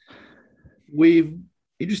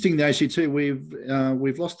 Interesting, the ACT,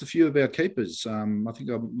 we've lost a few of our keepers. I think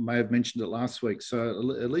I may have mentioned it last week.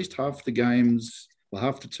 So at least half the games, well,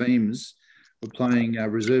 half the teams were playing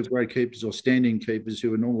reserve grade keepers or stand-in keepers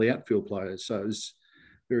who are normally outfield players. So it's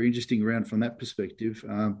very interesting round from that perspective.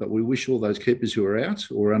 But we wish all those keepers who are out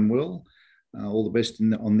or unwell all the best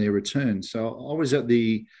on their return. So I was at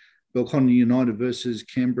the Belconnen United versus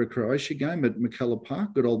Canberra Croatia game at McKellar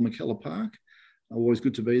Park, good old McKellar Park. Always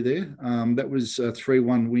good to be there. That was a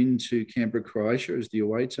 3-1 win to Canberra Croatia as the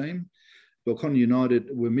away team. Belconnen United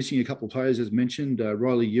were missing a couple of players, as mentioned.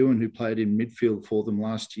 Riley Ewan, who played in midfield for them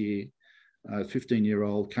last year,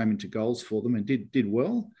 15-year-old, came into goals for them and did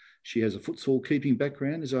well. She has a futsal keeping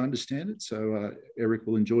background, as I understand it, so Eric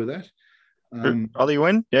will enjoy that. Riley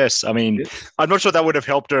Ewan? Yes. I mean, yes. I'm not sure that would have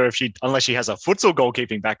helped her unless she has a futsal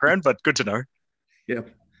goalkeeping background, but good to know. Yep.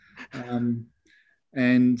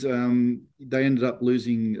 And they ended up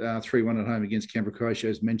losing 3-1 at home against Canberra Croatia,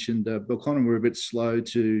 as mentioned. Belconnen were a bit slow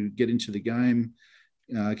to get into the game.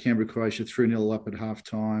 Canberra Croatia 3-0 up at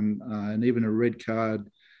halftime, and even a red card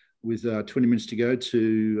with 20 minutes to go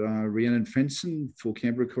to Rhiannon Fenson for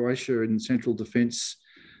Canberra Croatia in central defence.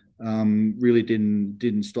 Really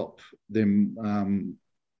didn't stop them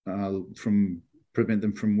prevent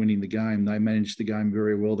them from winning the game. They managed the game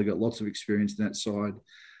very well. They got lots of experience in that side,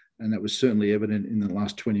 and that was certainly evident in the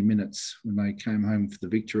last 20 minutes when they came home for the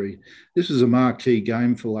victory. This was a marquee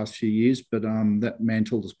game for the last few years, but that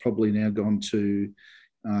mantle has probably now gone to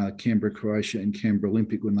Canberra Croatia and Canberra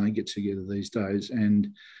Olympic when they get together these days. And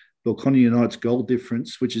Belconnen United's goal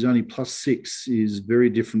difference, which is only +6, is very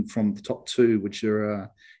different from the top two, which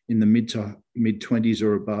are in the mid-20s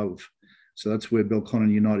or above. So that's where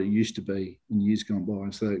Belconnen United used to be in years gone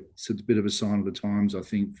by. So it's a bit of a sign of the times, I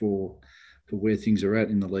think, for where things are at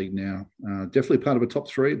in the league now. Definitely part of a top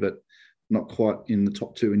 3, but not quite in the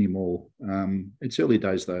top 2 anymore. It's early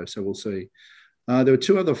days, though, so we'll see. There were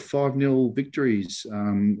 2 other 5-0 victories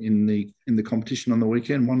in the competition on the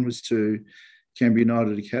weekend. One was to Canberra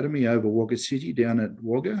United Academy over Wagga City down at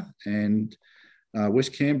Wagga, and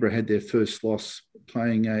West Canberra had their first loss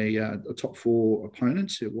playing a top 4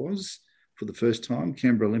 opponent. It was for the first time.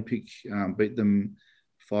 Canberra Olympic beat them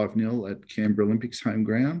 5-0 at Canberra Olympics home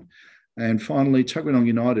ground. And finally, Tuggeranong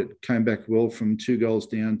United came back well from 2 goals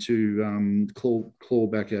down to claw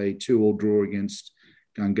back a 2-2 draw against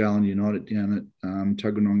Gungahlin United down at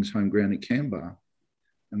Tuggeranong's home ground at Canberra.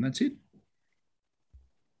 And that's it.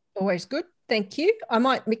 Always good. Thank you. I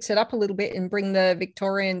might mix it up a little bit and bring the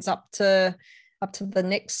Victorians up to the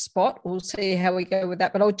next spot. We'll see how we go with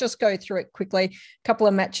that, but I'll just go through it quickly. A couple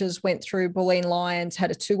of matches went through. Bulleen Lions had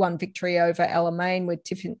a 2-1 victory over Alamein, with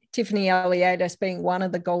Tiffany Aliatis being one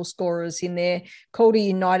of the goal scorers in there. Calder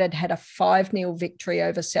United had a 5-0 victory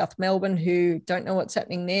over South Melbourne, who don't know what's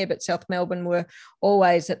happening there, but South Melbourne were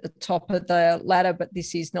always at the top of the ladder, but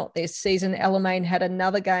this is not their season. Alamein had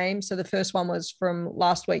another game. So the first one was from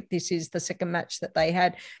last week. This is the second match that they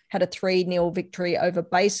had a 3-0 victory over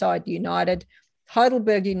Bayside United.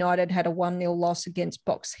 Heidelberg United had a 1-0 loss against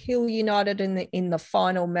Box Hill United in the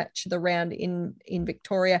final match of the round in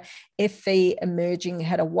Victoria. FV Emerging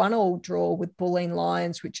had a 1-1 draw with Bulleen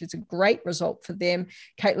Lions, which is a great result for them.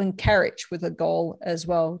 Caitlin Carrick with a goal as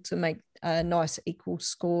well to make a nice equal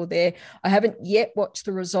score there. I haven't yet watched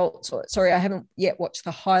the results. I haven't yet watched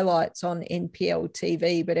the highlights on NPL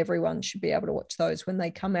TV, but everyone should be able to watch those when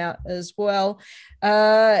they come out as well.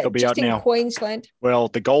 They'll be out in now. Queensland. Well,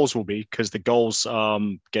 the goals will be, because the goals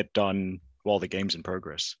get done while the game's in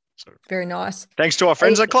progress. So very nice. Thanks to our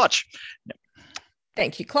friends at Clutch.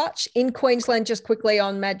 Thank you, Clutch. In Queensland, just quickly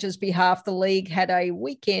on Madge's behalf, the league had a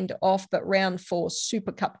weekend off, but round 4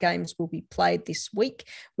 Super Cup games will be played this week,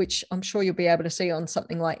 which I'm sure you'll be able to see on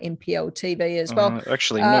something like NPL TV as well.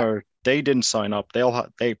 Actually, no, they didn't sign up.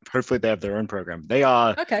 Hopefully they have their own program. They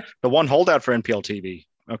are the one holdout for NPL TV.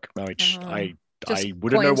 Okay, which I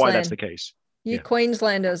wouldn't know why that's the case.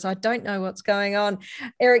 Queenslanders, I don't know what's going on.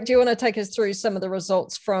 Eric, do you want to take us through some of the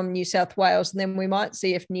results from New South Wales? And then we might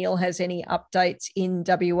see if Neil has any updates in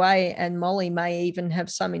WA, and Molly may even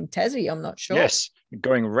have some in Tassie. I'm not sure. Yes,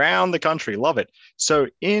 going around the country. Love it. So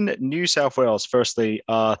in New South Wales, firstly,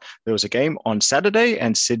 there was a game on Saturday,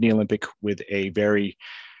 and Sydney Olympic with a very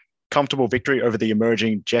comfortable victory over the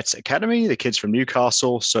emerging Jets Academy, the kids from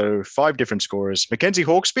Newcastle. So 5 different scorers. Mackenzie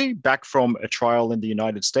Hawkesby, back from a trial in the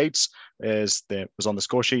United States, as there was on the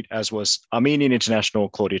score sheet, as was Armenian international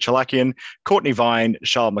Claudia Chalakian, Courtney Vine,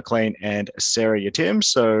 Charlotte McLean, and Sarah Yatim.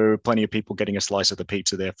 So plenty of people getting a slice of the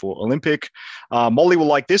pizza there for Olympic. Molly will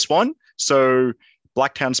like this one. So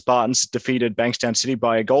Blacktown Spartans defeated Bankstown City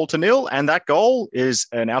by a 1-0, and that goal is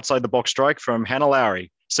an outside-the-box strike from Hannah Lowry.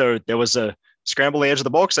 So there was a scramble the edge of the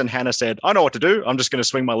box, and Hannah said, I know what to do. I'm just going to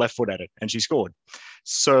swing my left foot at it. And she scored.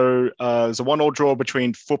 So there's a 1-1 draw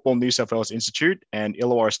between Football New South Wales Institute and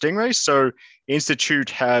Illawarra Stingrays. So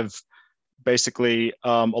Institute have basically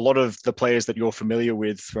a lot of the players that you're familiar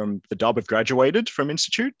with from the dub have graduated from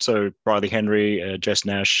Institute. So Briley Henry, Jess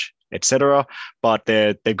Nash, etc. But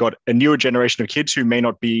they've got a newer generation of kids who may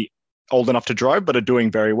not be old enough to drive, but are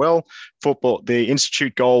doing very well. Football, the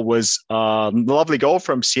Institute goal was a lovely goal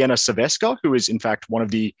from Sienna Saveska, who is in fact one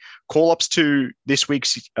of the call-ups to this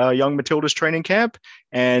week's Young Matildas training camp.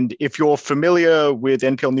 And if you're familiar with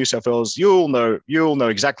NPL New South Wales, you'll know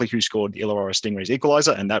exactly who scored the Illawarra Stingrays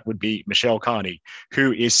equaliser, and that would be Michelle Carney,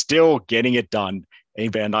 who is still getting it done.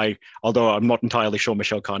 And although I'm not entirely sure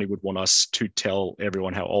Michelle Carney would want us to tell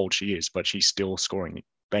everyone how old she is, but she's still scoring,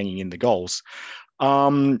 banging in the goals.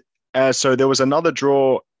 So there was another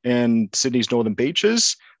draw in Sydney's Northern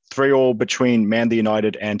Beaches, 3-3 between Manly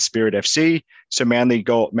United and Spirit FC. So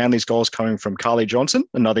Manly's goals coming from Carly Johnson,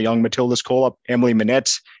 another young Matildas call-up, Emily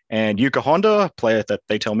Minette, and Yuka Honda, a player that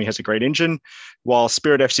they tell me has a great engine, while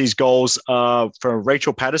Spirit FC's goals are from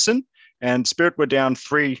Rachel Patterson. And Spirit were down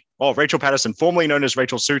 3. Oh, Rachel Patterson, formerly known as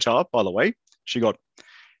Rachel Sutar, by the way. She got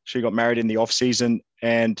married in the off-season,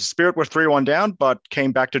 and Spirit were 3-1 down, but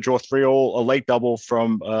came back to draw 3-3, a late double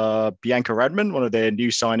from Bianca Radman, one of their new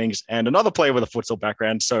signings, and another player with a futsal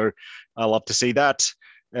background. So I love to see that.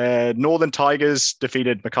 Northern Tigers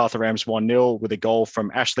defeated MacArthur Rams 1-0 with a goal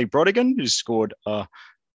from Ashley Brodigan, who scored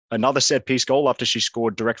another set-piece goal after she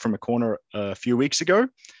scored direct from a corner a few weeks ago.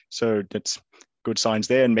 So that's good signs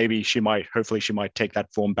there, and hopefully she might take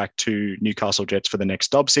that form back to Newcastle Jets for the next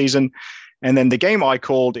dub season. And then the game I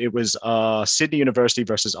called, it was Sydney University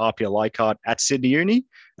versus RPA Leichhardt at Sydney Uni.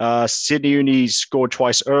 Sydney Uni scored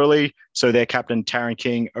twice early, so their captain Taryn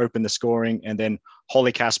King opened the scoring, and then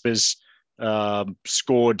Holly Caspers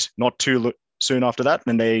scored not too soon after that,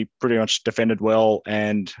 and they pretty much defended well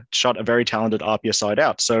and shut a very talented RPA side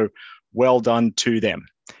out. So well done to them.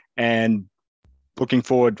 And looking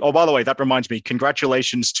forward. Oh, by the way, that reminds me,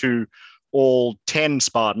 congratulations to all 10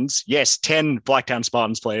 Spartans. Yes, 10 Blacktown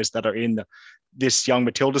Spartans players that are in this young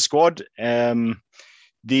Matilda squad.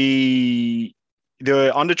 The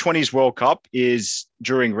the under-20s World Cup is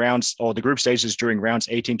during rounds, or the group stages during rounds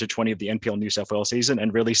 18 to 20 of the NPL New South Wales season,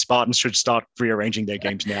 and really Spartans should start rearranging their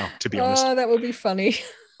games now, to be honest. Oh, that would be funny.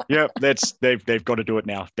 Yeah, they've got to do it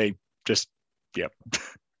now. They just, yeah.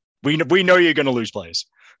 We know you're going to lose players.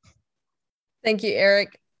 Thank you,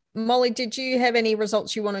 Eric. Molly, did you have any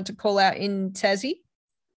results you wanted to call out in Tassie?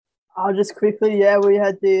 Oh, just quickly, yeah, we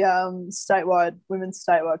had the women's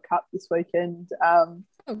statewide cup this weekend. Oh,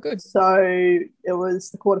 good. So it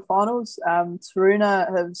was the quarterfinals.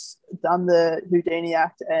 Taruna has done the Houdini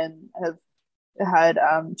Act and have had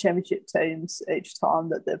championship teams each time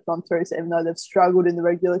that they've gone through. So even though they've struggled in the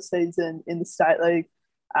regular season in the state league,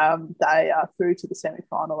 they are through to the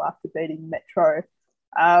semi-final after beating Metro.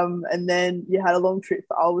 And then you had a long trip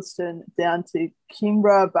for Ulverston down to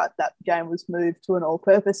Kimbra, but that game was moved to an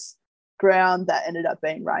all-purpose ground that ended up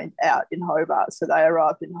being rained out in Hobart. So they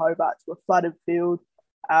arrived in Hobart to a flooded field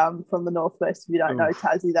from the northwest. If you don't know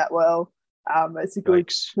Tassie that well, it's a good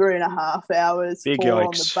 3.5 hours on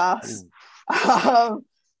the bus.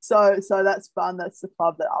 So that's fun. That's the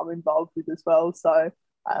club that I'm involved with as well. So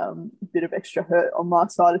a bit of extra hurt on my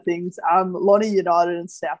side of things. Lonnie United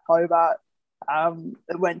and South Hobart,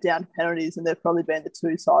 it went down to penalties, and they've probably been the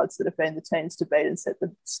two sides that have been the teams to beat and set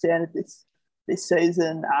the standard this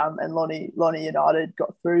season. And Lonnie United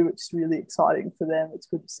got through, which is really exciting for them. It's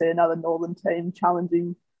good to see another northern team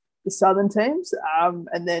challenging the southern teams.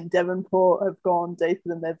 And then Devonport have gone deeper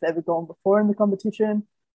than they've ever gone before in the competition.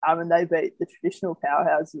 And they beat the traditional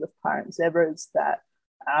powerhouses of Clarence Zebras that,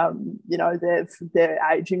 they're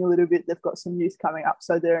aging a little bit. They've got some youth coming up,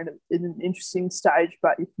 so they're in an interesting stage,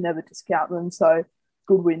 but you can never discount them. So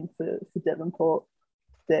good win for Devonport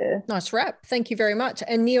there. Nice wrap. Thank you very much.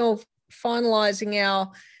 And Neil, finalising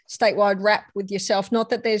our statewide wrap with yourself. Not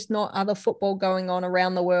that there's not other football going on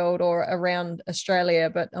around the world or around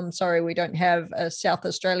Australia, but I'm sorry we don't have a South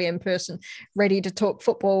Australian person ready to talk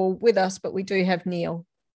football with us, but we do have Neil.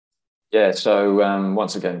 Yeah, so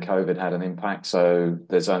once again, COVID had an impact. So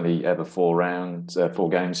there's only ever 4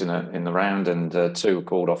 games in the round, and 2 were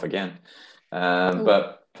called off again.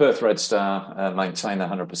 But Perth Red Star maintained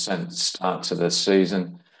 100% start to the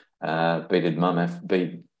season. Beat Mum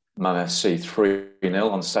FC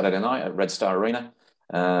 3-0 on Saturday night at Red Star Arena.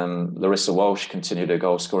 Larissa Walsh continued her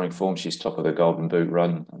goal scoring form. She's top of the Golden Boot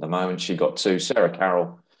run at the moment. She got 2. Sarah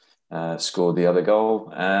Carroll scored the other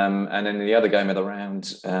goal. And in the other game of the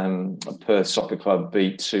round, Perth Soccer Club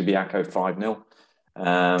beat Subiaco 5-0.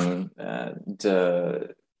 A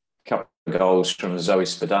couple of goals from Zoe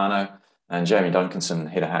Spadano, and Jamie Duncanson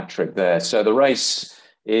hit a hat-trick there. So the race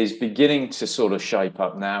is beginning to sort of shape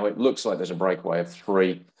up now. It looks like there's a breakaway of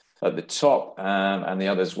 3 at the top, and the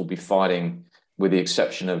others will be fighting, with the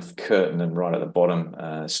exception of Curtin and right at the bottom,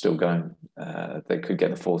 still going. They could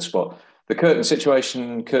get the 4th spot. The Curtin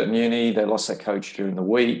situation, Curtin Uni, they lost their coach during the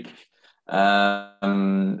week,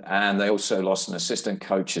 and they also lost an assistant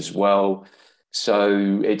coach as well.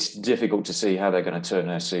 So it's difficult to see how they're going to turn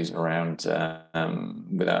their season around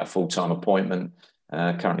without a full-time appointment.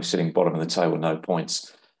 Currently sitting bottom of the table, no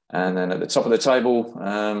points. And then at the top of the table,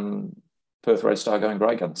 Perth Red Star going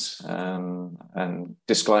Grey Guns. And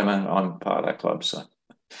disclaimer, I'm part of that club, so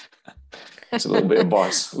it's a little bit of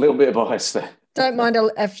bias there. Don't mind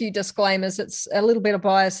a few disclaimers. It's a little bit of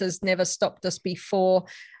bias has never stopped us before.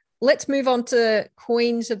 Let's move on to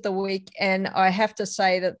Queens of the Week. And I have to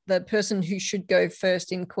say that the person who should go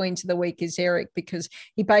first in Queens of the Week is Eric, because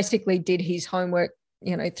he basically did his homework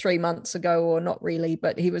 3 months ago, or not really,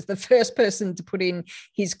 but he was the first person to put in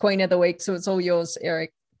his Queen of the Week. So it's all yours,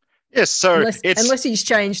 Eric. Yes, so unless he's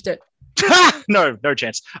changed it. No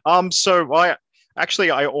chance. So I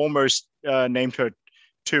almost named her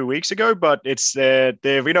 2 weeks ago, but it's there.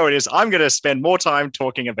 We know it is. I'm going to spend more time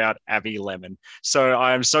talking about Abby Lemon. So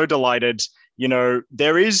I am so delighted.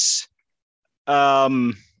 There is,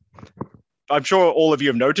 I'm sure all of you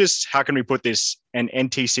have noticed, how can we put this, an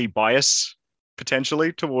NTC bias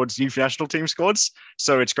potentially towards youth national team squads.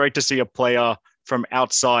 So it's great to see a player from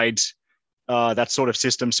outside that sort of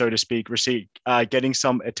system, so to speak, getting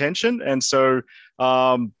some attention. And so,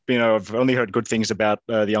 I've only heard good things about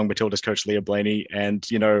the Young Matildas coach, Leah Blaney. And,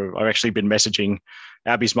 I've actually been messaging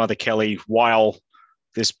Abby's mother, Kelly, while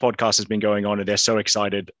this podcast has been going on. And they're so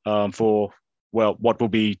excited for what will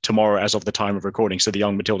be tomorrow as of the time of recording. So the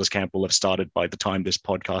Young Matildas camp will have started by the time this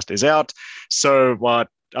podcast is out. So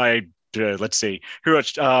let's see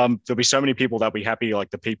there'll be so many people that'll be happy, like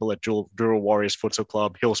the people at Dural Warriors Futsal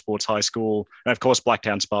Club, Hill Sports High School, and of course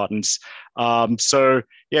Blacktown Spartans. So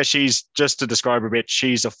yeah, she's, just to describe a bit,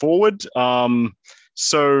 she's a forward.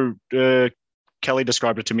 Kelly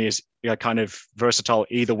described it to me as kind of versatile,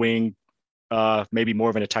 either wing, maybe more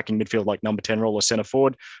of an attacking midfield like number 10 role or centre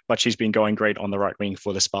forward, but she's been going great on the right wing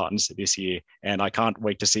for the Spartans this year. And I can't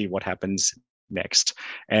wait to see what happens next.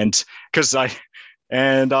 And because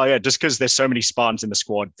just because there's so many Spartans in the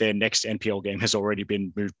squad, their next NPL game has already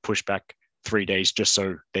been pushed back 3 days just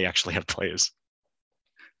so they actually have players.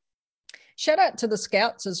 Shout out to the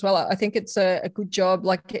scouts as well. I think it's a good job,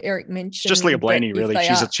 like Eric mentioned. It's just Leah Blaney, really.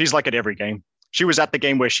 She's like at every game. She was at the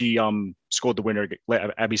game where she scored the winner.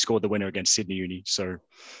 Abby scored the winner against Sydney Uni. So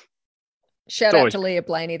shout out to Leah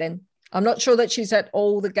Blaney then. I'm not sure that she's at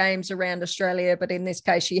all the games around Australia, but in this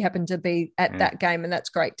case, she happened to be at that game, and that's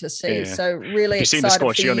great to see. Yeah. So really You've seen the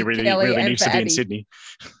squad. She only really needs to be in Sydney.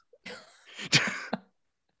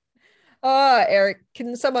 Oh, Eric,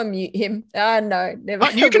 can someone mute him? No,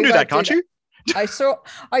 never. You can do that, can't you? I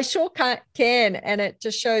sure can, and it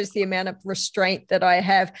just shows the amount of restraint that I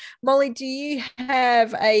have. Molly, do you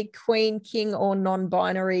have a queen, king, or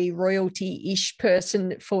non-binary royalty-ish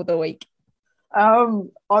person for the week? I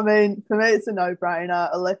mean, for me, it's a no-brainer.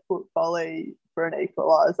 A left foot volley for an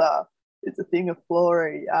equaliser is a thing of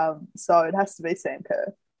glory. So it has to be Sam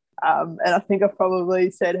Kerr. And I think I've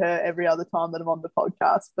probably said her every other time that I'm on the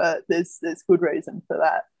podcast, but there's good reason for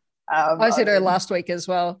that. I said her last week as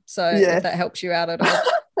well, so if that helps you out at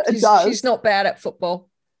all. She's not bad at football.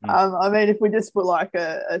 I mean, if we just put like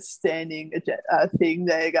a standing thing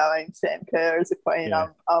there going Sam Kerr as a queen,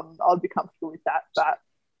 I'd be comfortable with that. But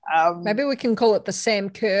maybe we can call it the Sam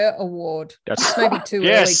Kerr Award. That's maybe too early to do that.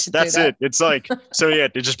 Yes, that's it. It's like, so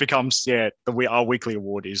it just becomes, our weekly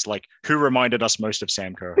award is like, who reminded us most of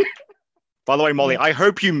Sam Kerr? By the way, Molly, I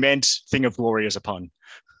hope you meant Thing of Glory as a pun.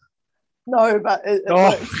 No, but it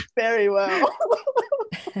works very well.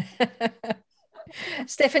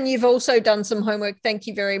 Stefan, you've also done some homework. Thank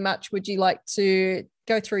you very much. Would you like to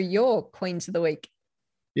go through your Queens of the Week?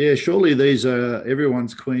 Yeah, surely these are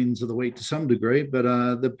everyone's Queens of the Week to some degree, but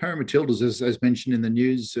the Paramatildas, as mentioned in the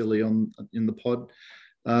news early on in the pod,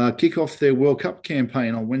 kick off their World Cup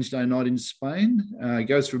campaign on Wednesday night in Spain. It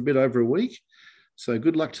goes for a bit over a week. So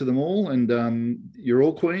good luck to them all. And you're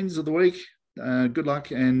all Queens of the Week. Good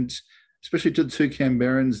luck. And especially to the two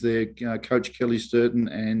Canberrans, their coach Kelly Sturton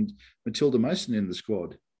and Matilda Mason in the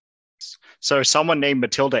squad. So someone named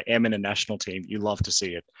Matilda M in a national team. You love to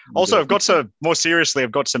see it. Also, I've got some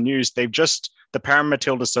news. The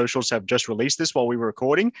Paramatilda socials have just released this while we were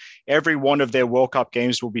recording. Every one of their World Cup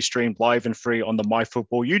games will be streamed live and free on the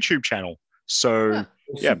MyFootball YouTube channel. So,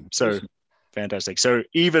 awesome. Fantastic. So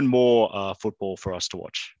even more football for us to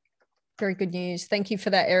watch. Very good news. Thank you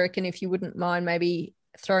for that, Eric. And if you wouldn't mind maybe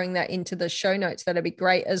throwing that into the show notes, that'd be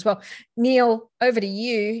great as well. Neil, over to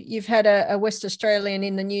you. You've had a West Australian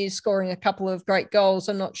in the news scoring a couple of great goals.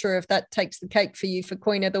 I'm not sure if that takes the cake for you for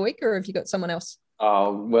Queen of the Week, or have you got someone else?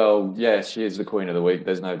 Oh, well, yeah, she is the Queen of the Week.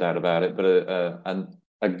 There's no doubt about it. But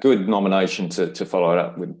a good nomination to follow it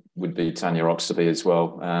up would be Tanya Oxtoby as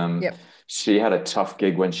well. She had a tough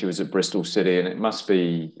gig when she was at Bristol City, and it must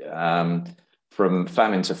be from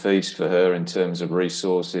famine to feast for her in terms of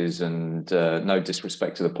resources, and no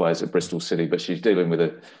disrespect to the players at Bristol City, but she's dealing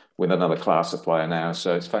with another class of player now.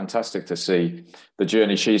 So it's fantastic to see the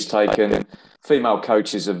journey she's taken. Female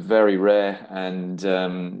coaches are very rare,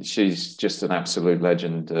 and she's just an absolute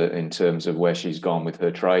legend in terms of where she's gone with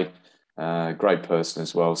her trade. Great person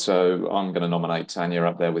as well. So I'm going to nominate Tanya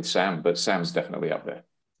up there with Sam, but Sam's definitely up there.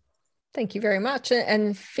 Thank you very much.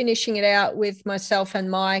 And finishing it out with myself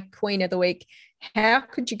and my Queen of the Week, how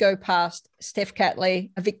could you go past Steph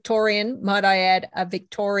Catley, a Victorian, might I add, a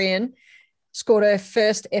Victorian, scored her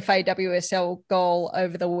first FAWSL goal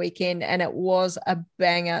over the weekend, and it was a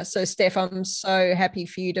banger. So, Steph, I'm so happy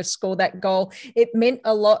for you to score that goal. It meant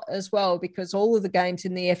a lot as well, because all of the games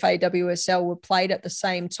in the FAWSL were played at the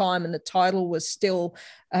same time, and the title was still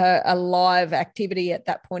a live activity at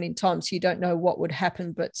that point in time. So you don't know what would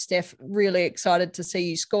happen. But Steph, really excited to see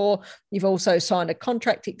you score. You've also signed a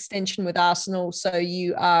contract extension with Arsenal. So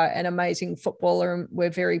you are an amazing footballer, and we're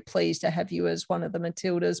very pleased to have you as one of the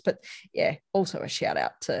Matildas. But yeah, also a shout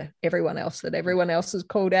out to everyone else that everyone else has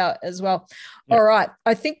called out as well. Yeah. All right.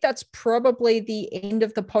 I think that's probably the end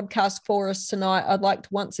of the podcast for us tonight. I'd like to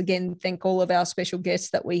once again thank all of our special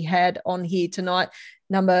guests that we had on here tonight.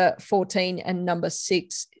 Number 14 and number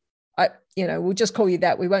 6. We'll just call you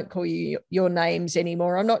that. We won't call you your names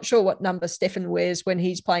anymore. I'm not sure what number Stefan wears when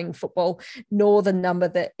he's playing football, nor the number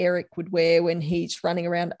that Eric would wear when he's running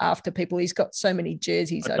around after people. He's got so many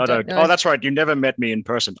jerseys. I don't know. Oh, that's right. You never met me in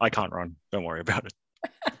person. I can't run. Don't worry about it.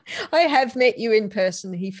 I have met you in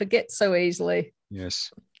person. He forgets so easily.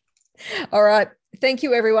 Yes. All right. Thank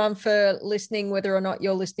you, everyone, for listening, whether or not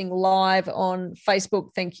you're listening live on Facebook.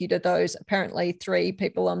 Thank you to those, apparently 3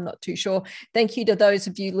 people, I'm not too sure. Thank you to those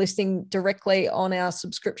of you listening directly on our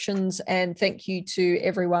subscriptions, and thank you to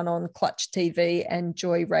everyone on Clutch TV and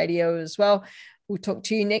Joy Radio as well. We'll talk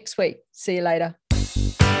to you next week. See you later.